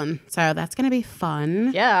Patreon. So that's going to be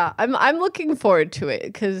fun. Yeah, I'm looking forward to it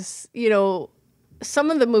because,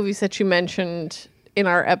 some of the movies that you mentioned in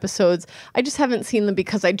our episodes, I just haven't seen them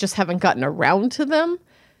because I just haven't gotten around to them.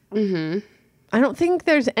 Mm-hmm. I don't think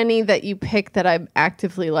there's any that you pick that I'm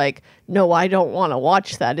actively like, no, I don't want to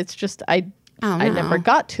watch that. It's just I never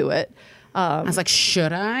got to it. I was like,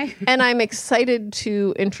 should I? And I'm excited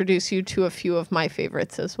to introduce you to a few of my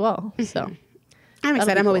favorites as well. So I'm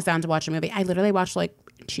excited. I'm always down to watch a movie. I literally watched like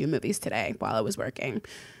 2 movies today while I was working.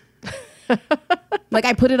 Like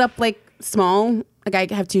I put it up like small. Like I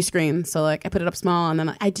have 2 screens. So like I put it up small and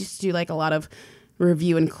then I just do like a lot of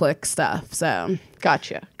review and click stuff. So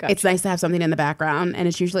Gotcha. it's nice to have something in the background. And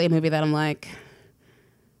it's usually a movie that I'm like,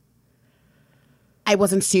 I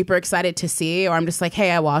wasn't super excited to see, or I'm just like,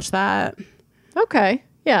 hey, I watched that. Okay.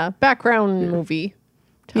 Yeah. Background movie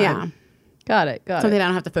time. Yeah. Got it. Something I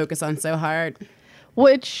don't have to focus on so hard.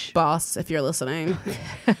 Which, Boss, if you're listening,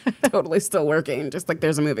 totally still working. Just like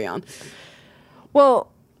there's a movie on.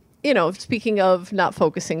 well, speaking of not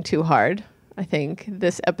focusing too hard, I think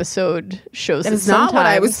this episode shows That is not what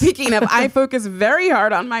I was speaking of. I focus very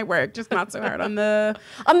hard on my work, just not so hard on the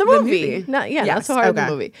movie. Not so hard on the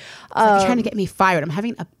movie. You're trying to get me fired. I'm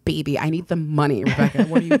having a baby. I need the money, Rebecca.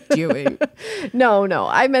 What are you doing? No.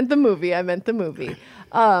 I meant the movie.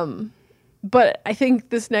 But I think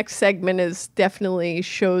this next segment is definitely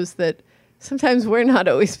shows that sometimes we're not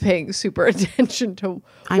always paying super attention to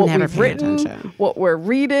what we've written, what we're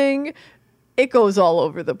reading. It goes all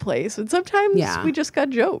over the place. And sometimes we just got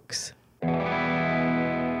jokes.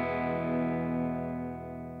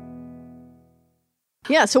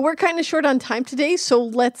 Yeah, so we're kind of short on time today. So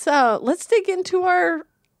let's dig into our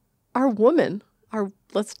woman.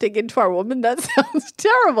 Let's dig into our woman. That sounds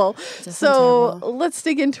terrible. Let's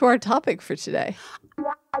dig into our topic for today.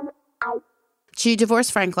 She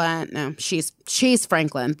divorced Franklin. No, she's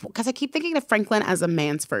Franklin. Because I keep thinking of Franklin as a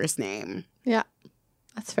man's first name. Yeah,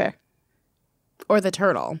 that's fair. Or the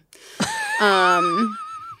turtle. Do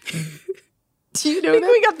you know I think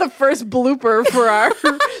we got the first blooper for our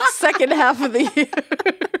second half of the year.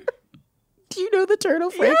 Do you know the turtle,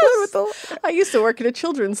 Franklin? Yes. I used to work at a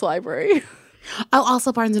children's library. Oh,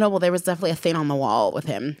 also Barnes & Noble. There was definitely a thing on the wall with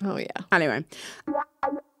him. Oh, yeah. Anyway.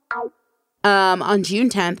 On June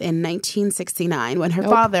 10th in 1969, when her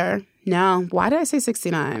father... No, why did I say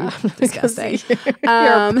 69? Disgusting. You're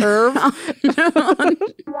a perv.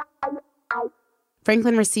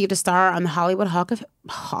 Franklin received a star on the Hollywood Hawk.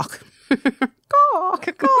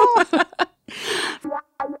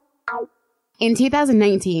 In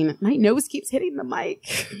 2019, my nose keeps hitting the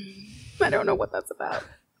mic. I don't know what that's about.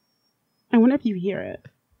 I wonder if you hear it.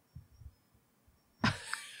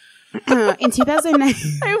 In 2009,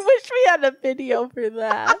 I wish we had a video for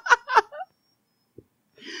that.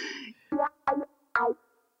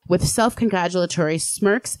 With self-congratulatory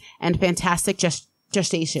smirks and fantastic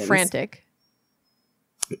gestations. Frantic.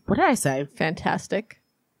 What did I say? Fantastic.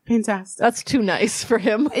 Fantastic. That's too nice for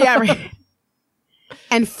him. Yeah, right.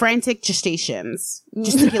 And frantic gesticulations.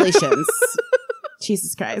 Gesticulations.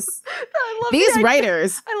 Jesus Christ. These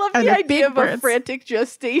writers. I love the idea of a frantic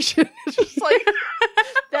gestation. It's just like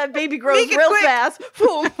that baby grows real fast.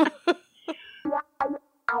 Boom.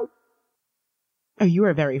 Oh, you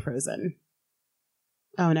are very frozen.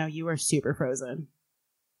 Oh no, you are super frozen.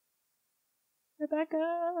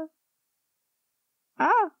 Rebecca.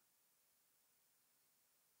 Ah.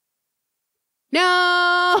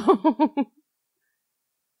 No.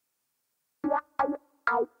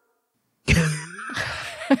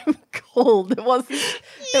 I'm cold. It wasn't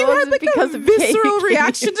like because a of visceral Katy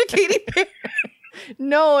reaction to Katy Perry.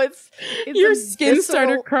 No, it's your skin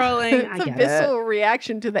started crawling. It's a visceral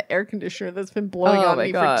reaction to the air conditioner that's been blowing on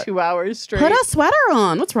me for 2 hours straight. Put a sweater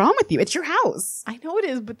on. What's wrong with you? It's your house. I know it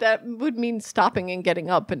is, but that would mean stopping and getting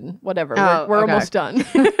up and whatever. Oh, we're almost done.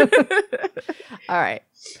 All right.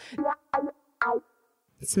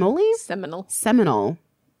 Smoley? Seminole.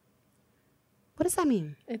 What does that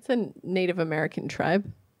mean? It's a Native American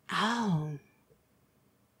tribe. Oh.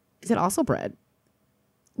 Is it also bread?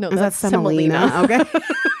 No, that's semolina. Okay. I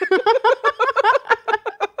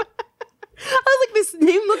was like, this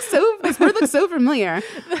word looks so familiar.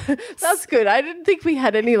 That's good. I didn't think we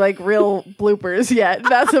had any like real bloopers yet.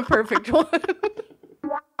 That's a perfect one.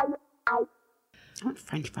 I want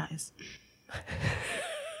French fries.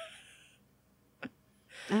 I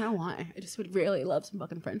don't know why. I just would really love some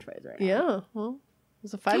fucking French fries right now. Yeah. Well,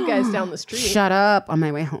 There's a Five Guys down the street. Shut up. On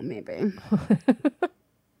my way home, maybe.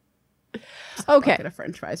 Okay. Get a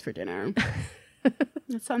French fries for dinner.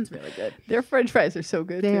 That sounds really good. Their French fries are so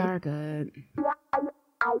good. They too. are good.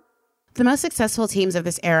 The most successful teams of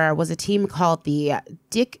this era was a team called the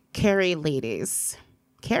Dick Carey Ladies.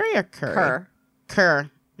 Carey or Curry?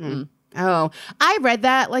 Kerr. Mm. Oh, I read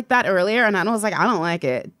that like that earlier, and I was like, I don't like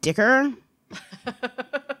it. Dicker? I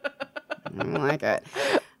don't like it.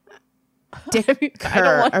 Dick I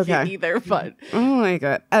don't like okay. it either, but I don't like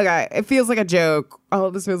it. Okay, it feels like a joke. Oh,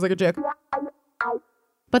 this feels like a joke.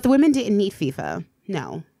 But the women didn't need FIFA.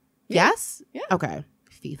 No. Yeah. Yes? Yeah. Okay.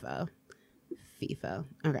 FIFA.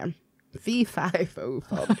 Okay.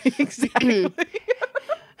 FIFA. exactly.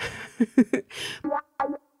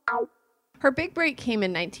 Her big break came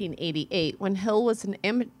in 1988 when Hill was an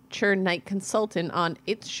amateur night consultant on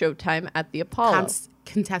It's Showtime at the Apollo.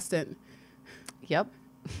 Contestant. Yep.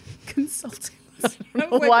 Consultant.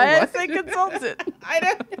 Why I say consultant? I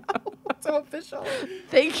don't know. So official.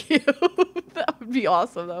 Thank you. That would be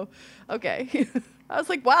awesome, though. Okay. I was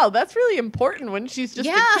like, wow, that's really important when she's just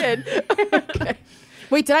a kid. Okay.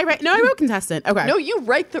 Wait, did I write? No, I wrote contestant. Okay. No, you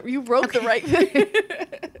wrote the right thing.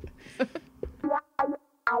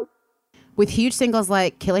 With huge singles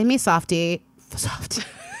like "Killing Me Softly."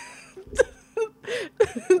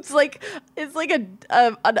 It's like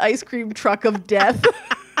an ice cream truck of death.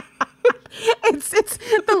 It's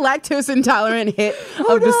the lactose intolerant hit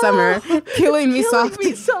of the summer. Killing me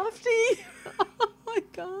softly. Oh my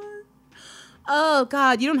god. Oh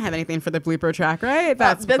god, you don't have anything for the blooper track, right?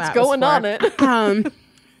 That's going on it.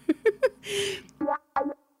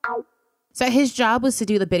 So his job was to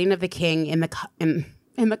do the bidding of the king in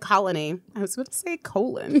the colony. I was going to say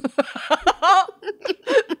colon.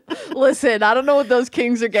 Listen, I don't know what those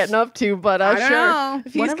kings are getting up to, but sure, know.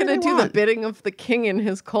 if he's going to do the bidding of the king in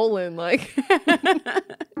his colon, like.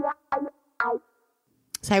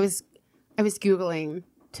 So I was Googling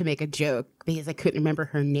to make a joke because I couldn't remember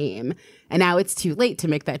her name, and now it's too late to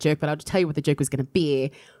make that joke. But I'll just tell you what the joke was going to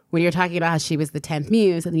be. When you're talking about how she was the 10th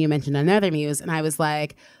muse, and then you mentioned another muse, and I was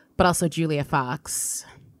like, but also Julia Fox,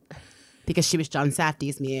 because she was John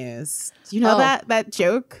Safdie's muse. Do you know that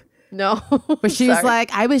joke? No. Where she was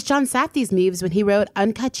like, I was John Safdie's muse when he wrote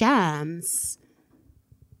Uncut Gems.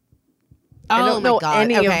 I don't know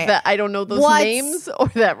any of that. I don't know those names or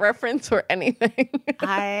that reference or anything.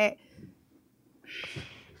 I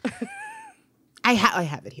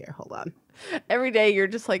have it here. Hold on. Every day you're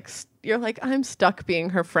just like, I'm stuck being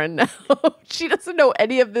her friend now. She doesn't know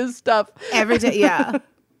any of this stuff. Every day, yeah.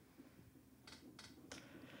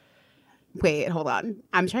 Wait, hold on.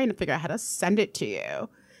 I'm trying to figure out how to send it to you.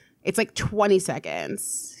 It's like 20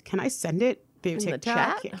 seconds. Can I send it through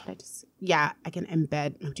TikTok? The chat? Yeah, I can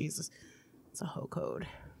embed. Oh, Jesus. It's a whole code.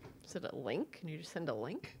 Is it a link? Can you just send a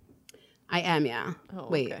link? I am, yeah. Oh,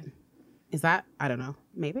 wait. Okay. Is that? I don't know.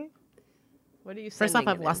 Maybe? What are you First sending?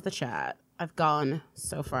 off, I've lost the chat. I've gone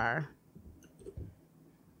so far.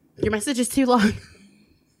 Your message is too long.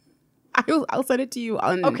 I'll send it to you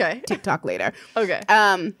on TikTok later. Okay.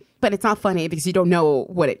 But it's not funny because you don't know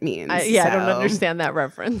what it means. I don't understand that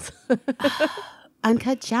reference.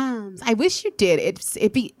 Uncut Gems. I wish you did.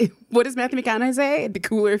 What does Matthew McConaughey say? It'd be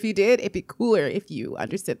cooler if you did. It'd be cooler if you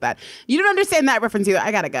understood that. You don't understand that reference either.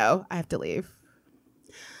 I gotta go. I have to leave.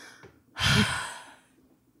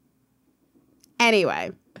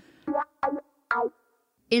 Anyway.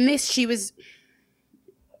 In this, she was...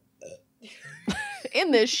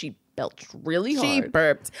 In this, she belched really hard. She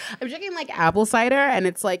burped. I'm drinking like apple cider and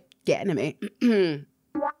it's like getting to me.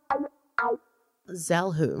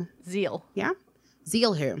 Zelhu. Zeal. Yeah?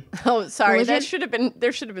 Zealhu. Oh, sorry. There should have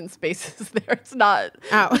been spaces there. It's not.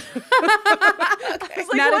 Oh. Okay.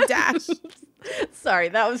 Like, not what? a dash. Sorry,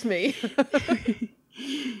 that was me.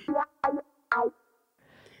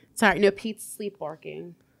 Sorry, no, Pete's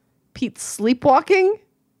sleepwalking. Pete's sleepwalking?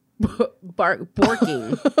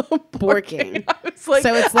 Borking. Borking. I was like,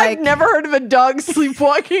 so it's like, I've never heard of a dog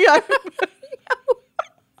sleepwalking.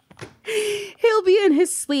 He'll be in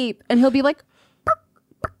his sleep and he'll be like,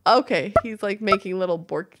 okay, he's like making little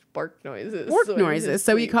bark noises. Bork noises.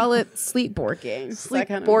 So we call it sleep borking. Sleep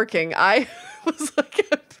borking. I was like,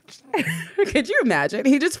 could you imagine?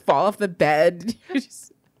 He just fall off the bed.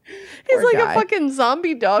 He's like a fucking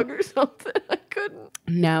zombie dog or something. I couldn't.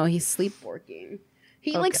 No, he's sleep borking.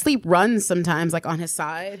 He like sleep runs sometimes, like on his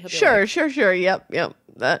side. Sure. Yep.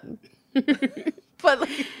 That. But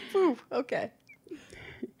like, whew, okay.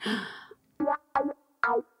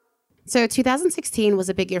 So 2016 was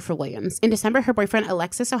a big year for Williams. In December, her boyfriend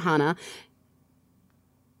Alexis Ohana.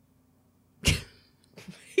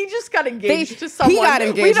 He just got engaged to someone. He got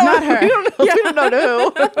engaged, not her. We don't know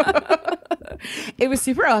to who. It was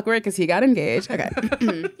super awkward because he got engaged. Okay.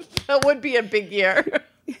 That would be a big year.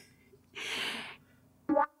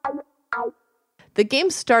 The game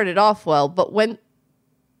started off well, but went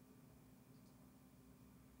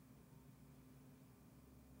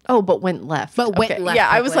left. But went left. Yeah,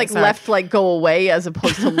 I was like sorry. left, like go away, as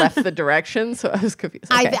opposed to left the direction. So I was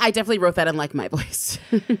confused. Okay. I definitely wrote that in like my voice.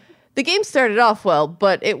 The game started off well,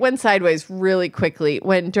 but it went sideways really quickly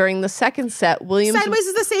when during the second set, Williams... Sideways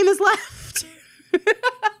is the same as left.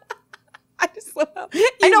 I just love how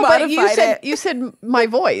I know, but modified you said my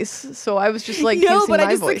voice, so I was just like using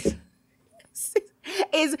my voice. Like,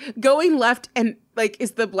 is going left and like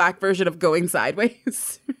is the black version of going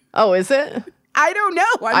sideways. Oh, is it? I don't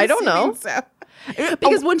know. I don't know. So.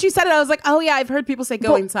 Because once you said it, I was like, oh yeah, I've heard people say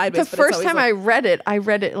going sideways. The first time I read it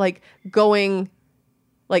like going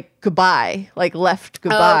like goodbye, like left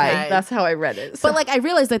goodbye. Okay. That's how I read it. So. But like I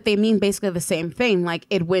realized that they mean basically the same thing. Like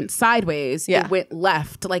it went sideways, Yeah. it went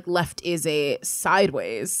left. Like left is a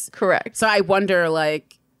sideways. Correct. So I wonder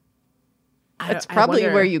like That's probably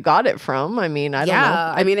where you got it from. I mean, I don't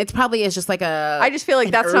know. I mean, it's probably is just like I just feel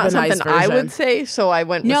like that's not something I would say, so I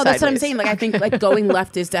went with No, that's what I'm sideways. saying. Like I think like going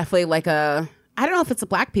left is definitely like I don't know if it's a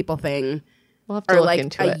black people thing We'll have to or look like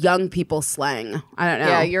into a it. young people slang. I don't know.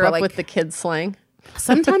 Yeah, you're But, up like, with the kids slang.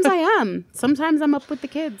 Sometimes I am. Sometimes I'm up with the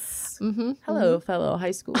kids. Mm-hmm. Hello, fellow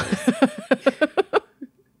high schoolers.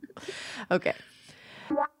 Okay.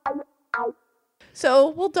 So,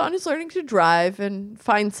 well, Dawn is learning to drive and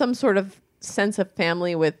find some sort of sense of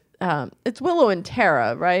family with, it's Willow and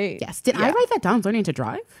Tara, right? Yes. Did I write that down? Learning to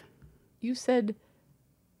drive? You said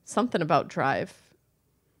something about drive.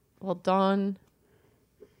 Well, Dawn...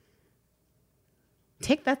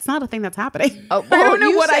 That's not a thing that's happening. Oh, I don't know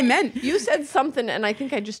you what I said- meant. You said something, and I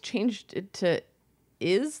think I just changed it to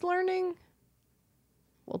is learning.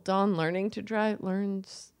 Well, Dawn learning to drive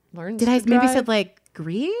learns. Did I to maybe drive? said like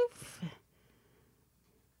grieve?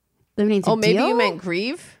 Learning to maybe deal? you meant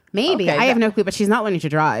grieve. Maybe. Okay, I have no clue, but she's not learning to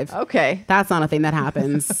drive. Okay. That's not a thing that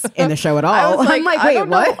happens in the show at all. I was like, I'm like, I wait, don't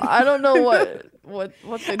what? know- I don't know what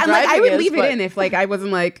the I'm like, I driving would is, leave but- it in if like I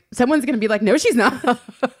wasn't like someone's gonna be like, no, she's not.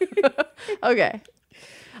 Okay.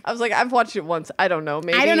 I was like, I've watched it once. I don't know.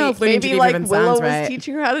 Maybe I don't know if learning to maybe drive like even Willow sounds was right.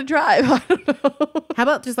 teaching her how to drive. I don't know. How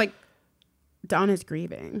about just like Dawn is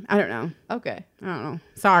grieving? I don't know. Okay. I don't know.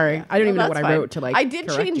 Sorry, I don't even know what That's I fine. wrote to like. I did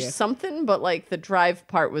correct change you. something, but like the drive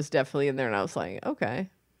part was definitely in there, and I was like, okay.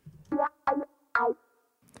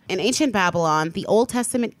 In ancient Babylon, the Old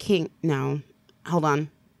Testament king. No, hold on,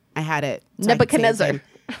 I had it. so I could say it Nebuchadnezzar. again.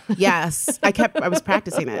 Yes, I was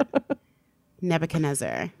practicing it.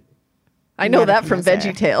 Nebuchadnezzar. I know that from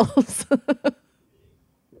Nebuchadnezzar. Veggie Tales.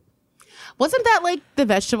 Wasn't that like the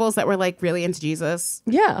vegetables that were like really into Jesus?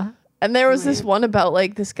 Yeah. And there was this one about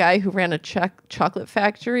like this guy who ran a chocolate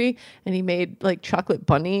factory and he made like chocolate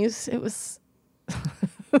bunnies. It was.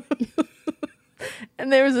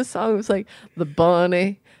 And there was a song that was like, the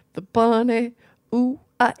bunny, ooh,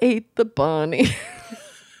 I ate the bunny.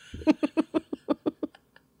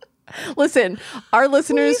 Listen, our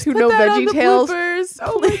listeners Please who put know that on Veggie the Tales, bloopers.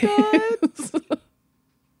 Oh my god.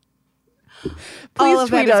 All please of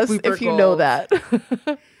that tweet is us blooper if you know gold. that.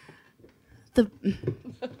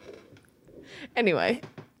 Anyway,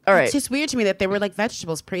 all right. It's just weird to me that they were like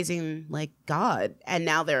vegetables praising like God, and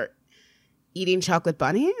now they're eating chocolate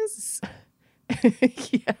bunnies.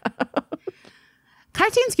 Yeah,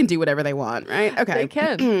 Cartoons can do whatever they want, right? Okay, they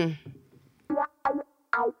can.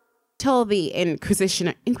 Till the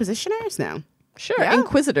Inquisitioners? No, Sure, Yeah.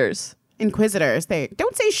 Inquisitors. They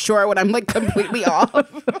don't say sure when I'm like completely off.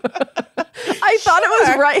 I thought it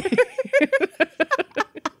was right.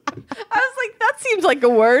 I was like, that seems like a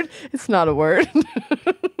word. It's not a word.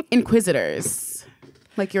 Inquisitors,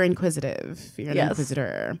 like you're inquisitive. You're an Yes.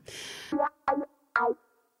 inquisitor.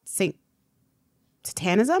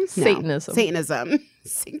 Satanism? No. Satanism. Satanism.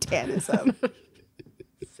 Satanism.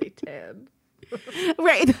 Satan.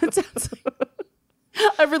 Right. That sounds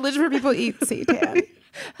like a religion where people eat seitan.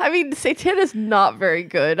 I mean, Satan is not very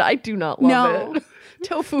good. I do not love it.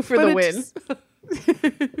 Tofu for But the it's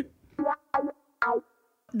win.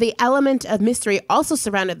 The element of mystery also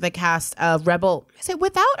surrounded the cast of Rebel. Is it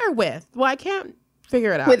without or with? Well, I can't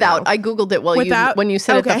figure it out. Without. now. I Googled it Without? when you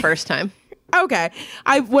said it the Okay. first time. Okay.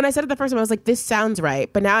 When I said it the first time, I was like, this sounds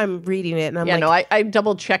right. But now I'm reading it and I'm Yeah, like, no, I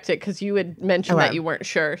double checked it because you had mentioned Okay. that you weren't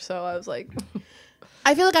sure. So I was like,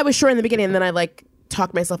 I feel like I was sure in the beginning and then I like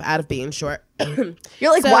talked myself out of being sure.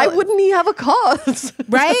 you're like, So- why wouldn't he have a cause?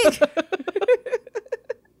 Right?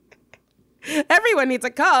 Everyone needs a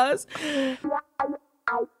cause.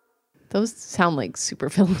 Those sound like super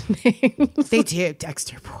villain names. They do.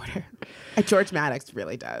 Dexter Porter. George Maddox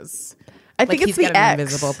really does. I think it's he's the got an X.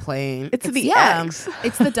 invisible plane. It's the X.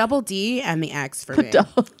 It's the double D and the X for me.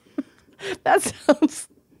 That sounds...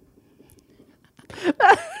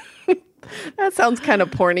 That sounds kind of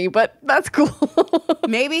porny, but that's cool.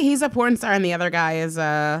 Maybe he's a porn star and the other guy is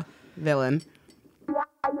a villain.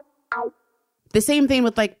 The same thing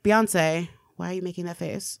with like Beyonce. Why are you making that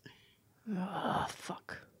face? Oh,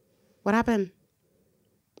 fuck. What happened?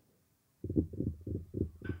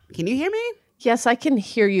 Can you hear me? Yes, I can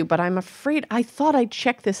hear you, but I'm afraid I thought I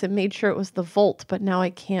checked this and made sure it was the volt, but now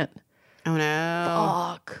I can't. Oh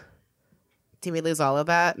no. Fuck. Did we lose all of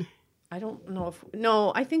that? I don't know if...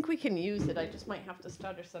 No, I think we can use it. I just might have to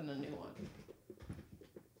start or send a new one.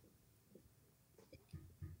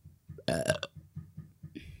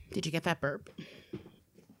 Did you get that burp?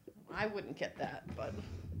 I wouldn't get that, but...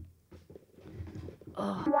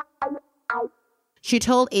 She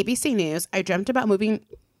told ABC News, I dreamt about moving...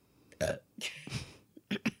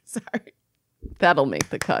 Sorry. That'll make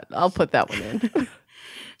the cut. I'll put that one in.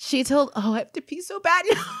 She told... Oh, I have to pee so bad.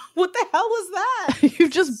 What the hell was that? You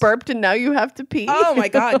just burped and now you have to pee? Oh my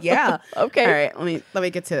God, yeah. Okay. All right, let me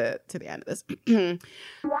get to the end of this.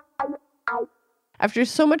 After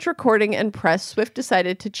so much recording and press, Swift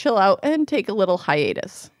decided to chill out and take a little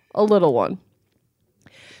hiatus. A little one.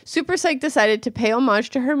 Super Psych decided to pay homage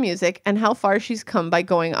to her music and how far she's come by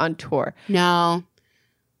going on tour. No.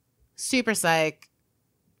 Super Psych.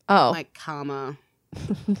 Oh. Like, comma.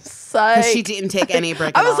 Psych. Because she didn't take any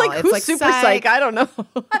break at I was all. like, It's who's like Super Psych? I don't know.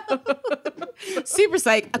 Super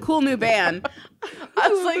Psych, a cool new band. I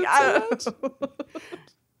was like, I don't know.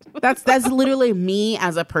 That's literally me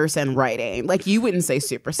as a person writing. Like, you wouldn't say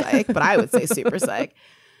Super Psych, but I would say Super Psych.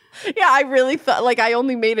 Yeah, I really thought, like, I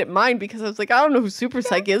only made it mine because I was like, I don't know who Super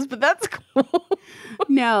Psych is, but that's cool.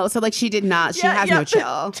 No, so like she did not. She has no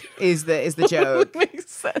chill. Is the joke? Makes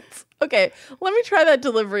sense. Okay, let me try that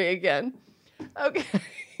delivery again.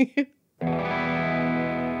 Okay.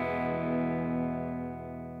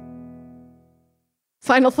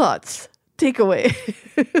 Final thoughts.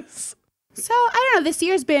 Takeaways. So I don't know. This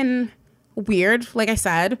year's been weird. Like I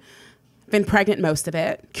said, been pregnant most of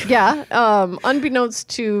it. Yeah. Unbeknownst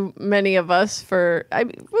to many of us, it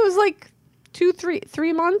was like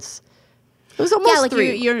 3 months. It was almost like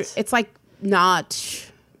 3. you're. It's like not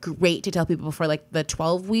great to tell people before like the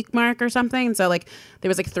 12-week mark or something. So like there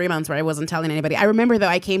was like 3 months where I wasn't telling anybody. I remember though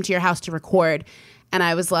I came to your house to record and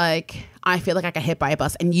I was like, I feel like I got hit by a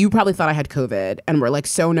bus, and you probably thought I had COVID and were like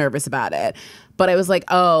so nervous about it. But I was like,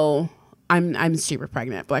 oh, I'm super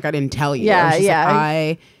pregnant. But like I didn't tell you. Yeah, I was just yeah. like,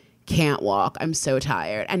 I can't walk. I'm so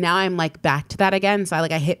tired. And now I'm like back to that again. So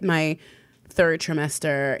I hit my 3rd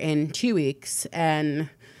trimester in 2 weeks and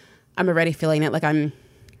I'm already feeling it. Like I'm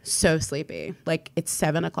so sleepy. Like it's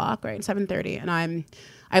 7 o'clock, right? 7:30. And I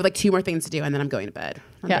have like 2 more things to do and then I'm going to bed.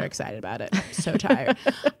 I'm very excited about it. I'm so tired.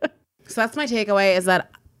 So that's my takeaway, is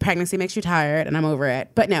that pregnancy makes you tired and I'm over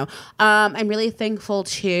it. But no, I'm really thankful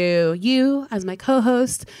to you as my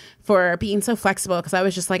co-host for being so flexible, because I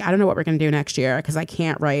was just like, I don't know what we're going to do next year because I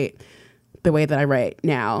can't write the way that I write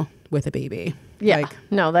now with a baby. Yeah. Like,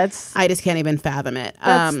 no, I just can't even fathom it.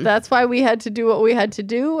 That's why we had to do what we had to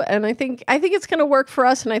do. And I think it's going to work for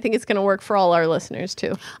us, and I think it's going to work for all our listeners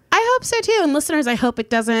too. I hope so too. And listeners, I hope it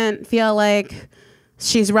doesn't feel like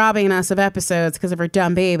she's robbing us of episodes because of her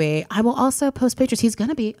dumb baby. I will also post pictures. He's going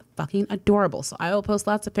to be fucking adorable. So I will post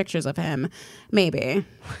lots of pictures of him. Maybe.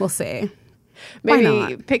 We'll see.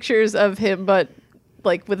 Maybe pictures of him, but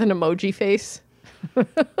like with an emoji face.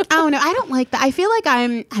 Oh no, I don't like that. I feel like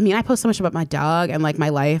I post so much about my dog and like my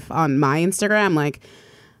life on my Instagram. Like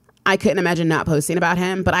I couldn't imagine not posting about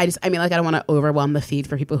him, but I don't want to overwhelm the feed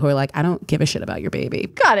for people who are like, I don't give a shit about your baby.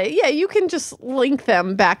 Got it. Yeah, you can just link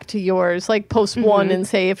them back to yours. Like post one and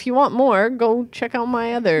say, if you want more, go check out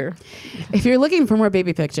my other. If you're looking for more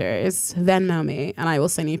baby pictures, Venmo me and I will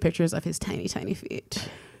send you pictures of his tiny, tiny feet.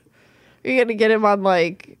 You're going to get him on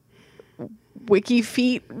like Wiki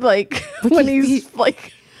Feet, like when he's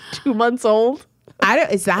like 2 months old.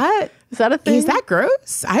 Is that a thing? Is that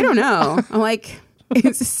gross? I don't know. I'm like,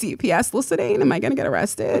 is CPS listening? Am I going to get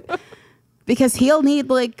arrested? Because he'll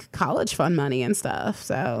need like college fund money and stuff.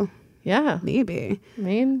 So yeah, maybe. I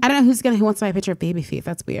mean, I don't know who wants my picture of baby feet.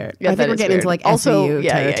 That's weird. Yeah, I think we're getting into like SVU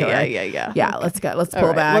territory. Yeah. Yeah, let's go. Let's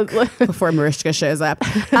pull back before Mariska shows up.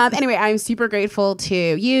 Anyway, I'm super grateful to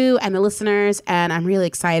you and the listeners, and I'm really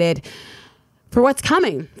excited for what's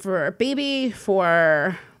coming for baby,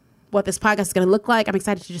 for what this podcast is going to look like. I'm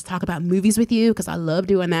excited to just talk about movies with you because I love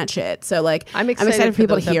doing that shit. So like, I'm excited for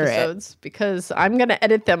people to hear it because I'm going to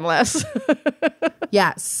edit them less.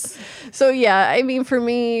 Yes. So yeah, I mean, for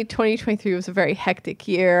me, 2023 was a very hectic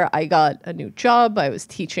year. I got a new job. I was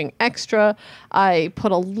teaching extra. I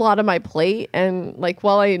put a lot on my plate, and like,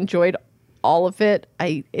 while I enjoyed all of it,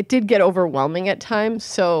 it did get overwhelming at times.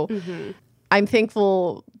 So I'm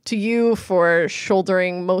thankful to you for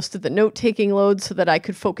shouldering most of the note-taking load so that I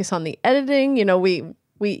could focus on the editing. You know, we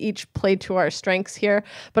each played to our strengths here,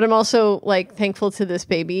 but I'm also like thankful to this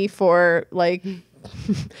baby for like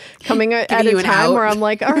coming at a time where I'm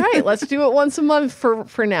like, all right, let's do it once a month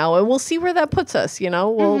for now, and we'll see where that puts us. You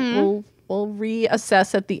know, we'll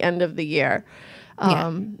reassess at the end of the year.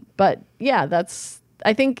 But yeah,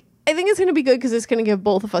 I think it's going to be good because it's going to give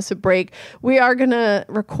both of us a break. We are going to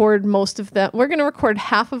record most of them. We're going to record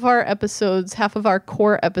half of our episodes, half of our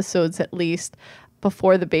core episodes at least,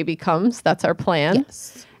 before the baby comes. That's our plan.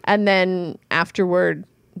 Yes. And then afterward,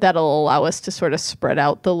 that'll allow us to sort of spread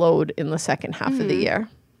out the load in the second half of the year.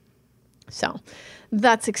 So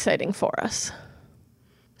that's exciting for us.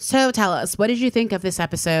 So tell us, what did you think of this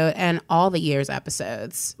episode and all the year's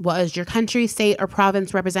episodes? Was your country, state, or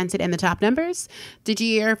province represented in the top numbers? Did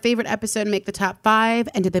your favorite episode make the top 5?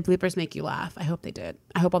 And did the bloopers make you laugh? I hope they did.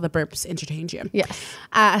 I hope all the burps entertained you. Yes.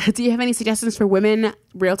 Do you have any suggestions for women,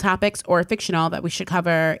 real topics, or fictional that we should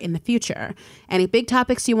cover in the future? Any big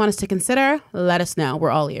topics you want us to consider? Let us know. We're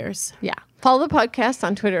all ears. Yeah. Follow the podcast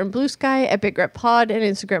on Twitter and Blue Sky at Big Rep Pod, and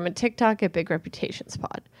Instagram and TikTok at Big Reputations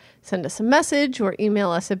Pod. Send us a message or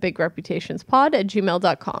email us at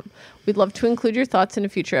bigreputationspod@gmail.com. We'd love to include your thoughts in a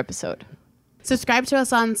future episode. Subscribe to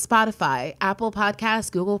us on Spotify, Apple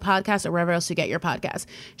Podcasts, Google Podcasts, or wherever else you get your podcasts.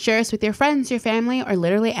 Share us with your friends, your family, or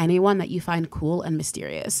literally anyone that you find cool and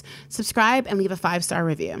mysterious. Subscribe and leave a 5-star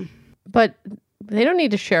review. But they don't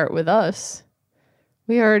need to share it with us.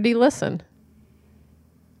 We already listen.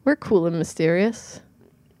 We're cool and mysterious.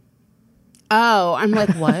 Oh, I'm like,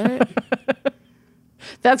 what?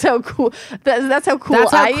 That's how cool. That's how cool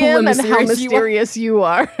I am, and how mysterious you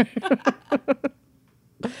are.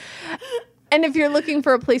 And if you're looking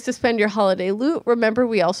for a place to spend your holiday loot, remember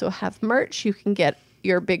we also have merch. You can get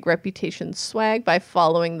your Big Reputation swag by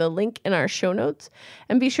following the link in our show notes,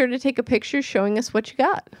 and be sure to take a picture showing us what you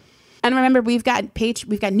got. And remember, we've got new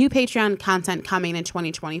Patreon content coming in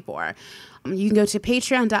 2024. You can go to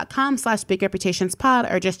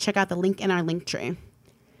patreon.com/bigreputationspod or just check out the link in our link tree.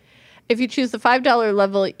 If you choose the $5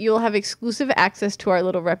 level, you'll have exclusive access to our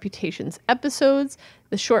Little Reputations episodes,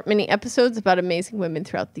 the short mini episodes about amazing women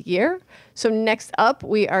throughout the year. So next up,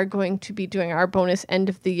 we are going to be doing our bonus end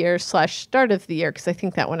of the year / start of the year, because I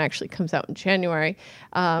think that one actually comes out in January.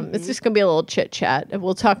 It's just going to be a little chit chat.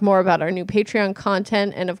 We'll talk more about our new Patreon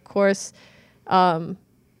content. And of course, there'll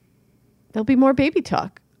be more baby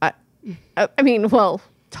talk. I mean, well,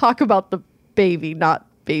 talk about the baby, not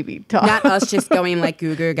baby talk. Not us just going like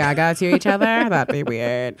goo goo gaga to each other. That'd be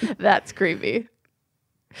weird. That's creepy.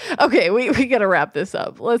 Okay, we gotta wrap this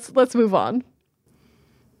up. Let's move on.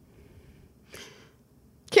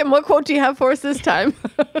 Kim, what quote do you have for us this time?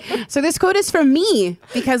 So this quote is from me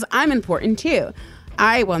because I'm important too.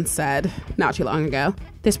 I once said, not too long ago,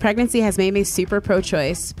 this pregnancy has made me super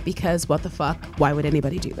pro-choice because what the fuck? Why would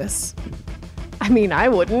anybody do this? I mean, I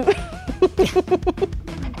wouldn't.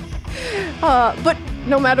 But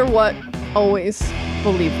no matter what, always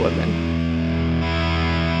believe women.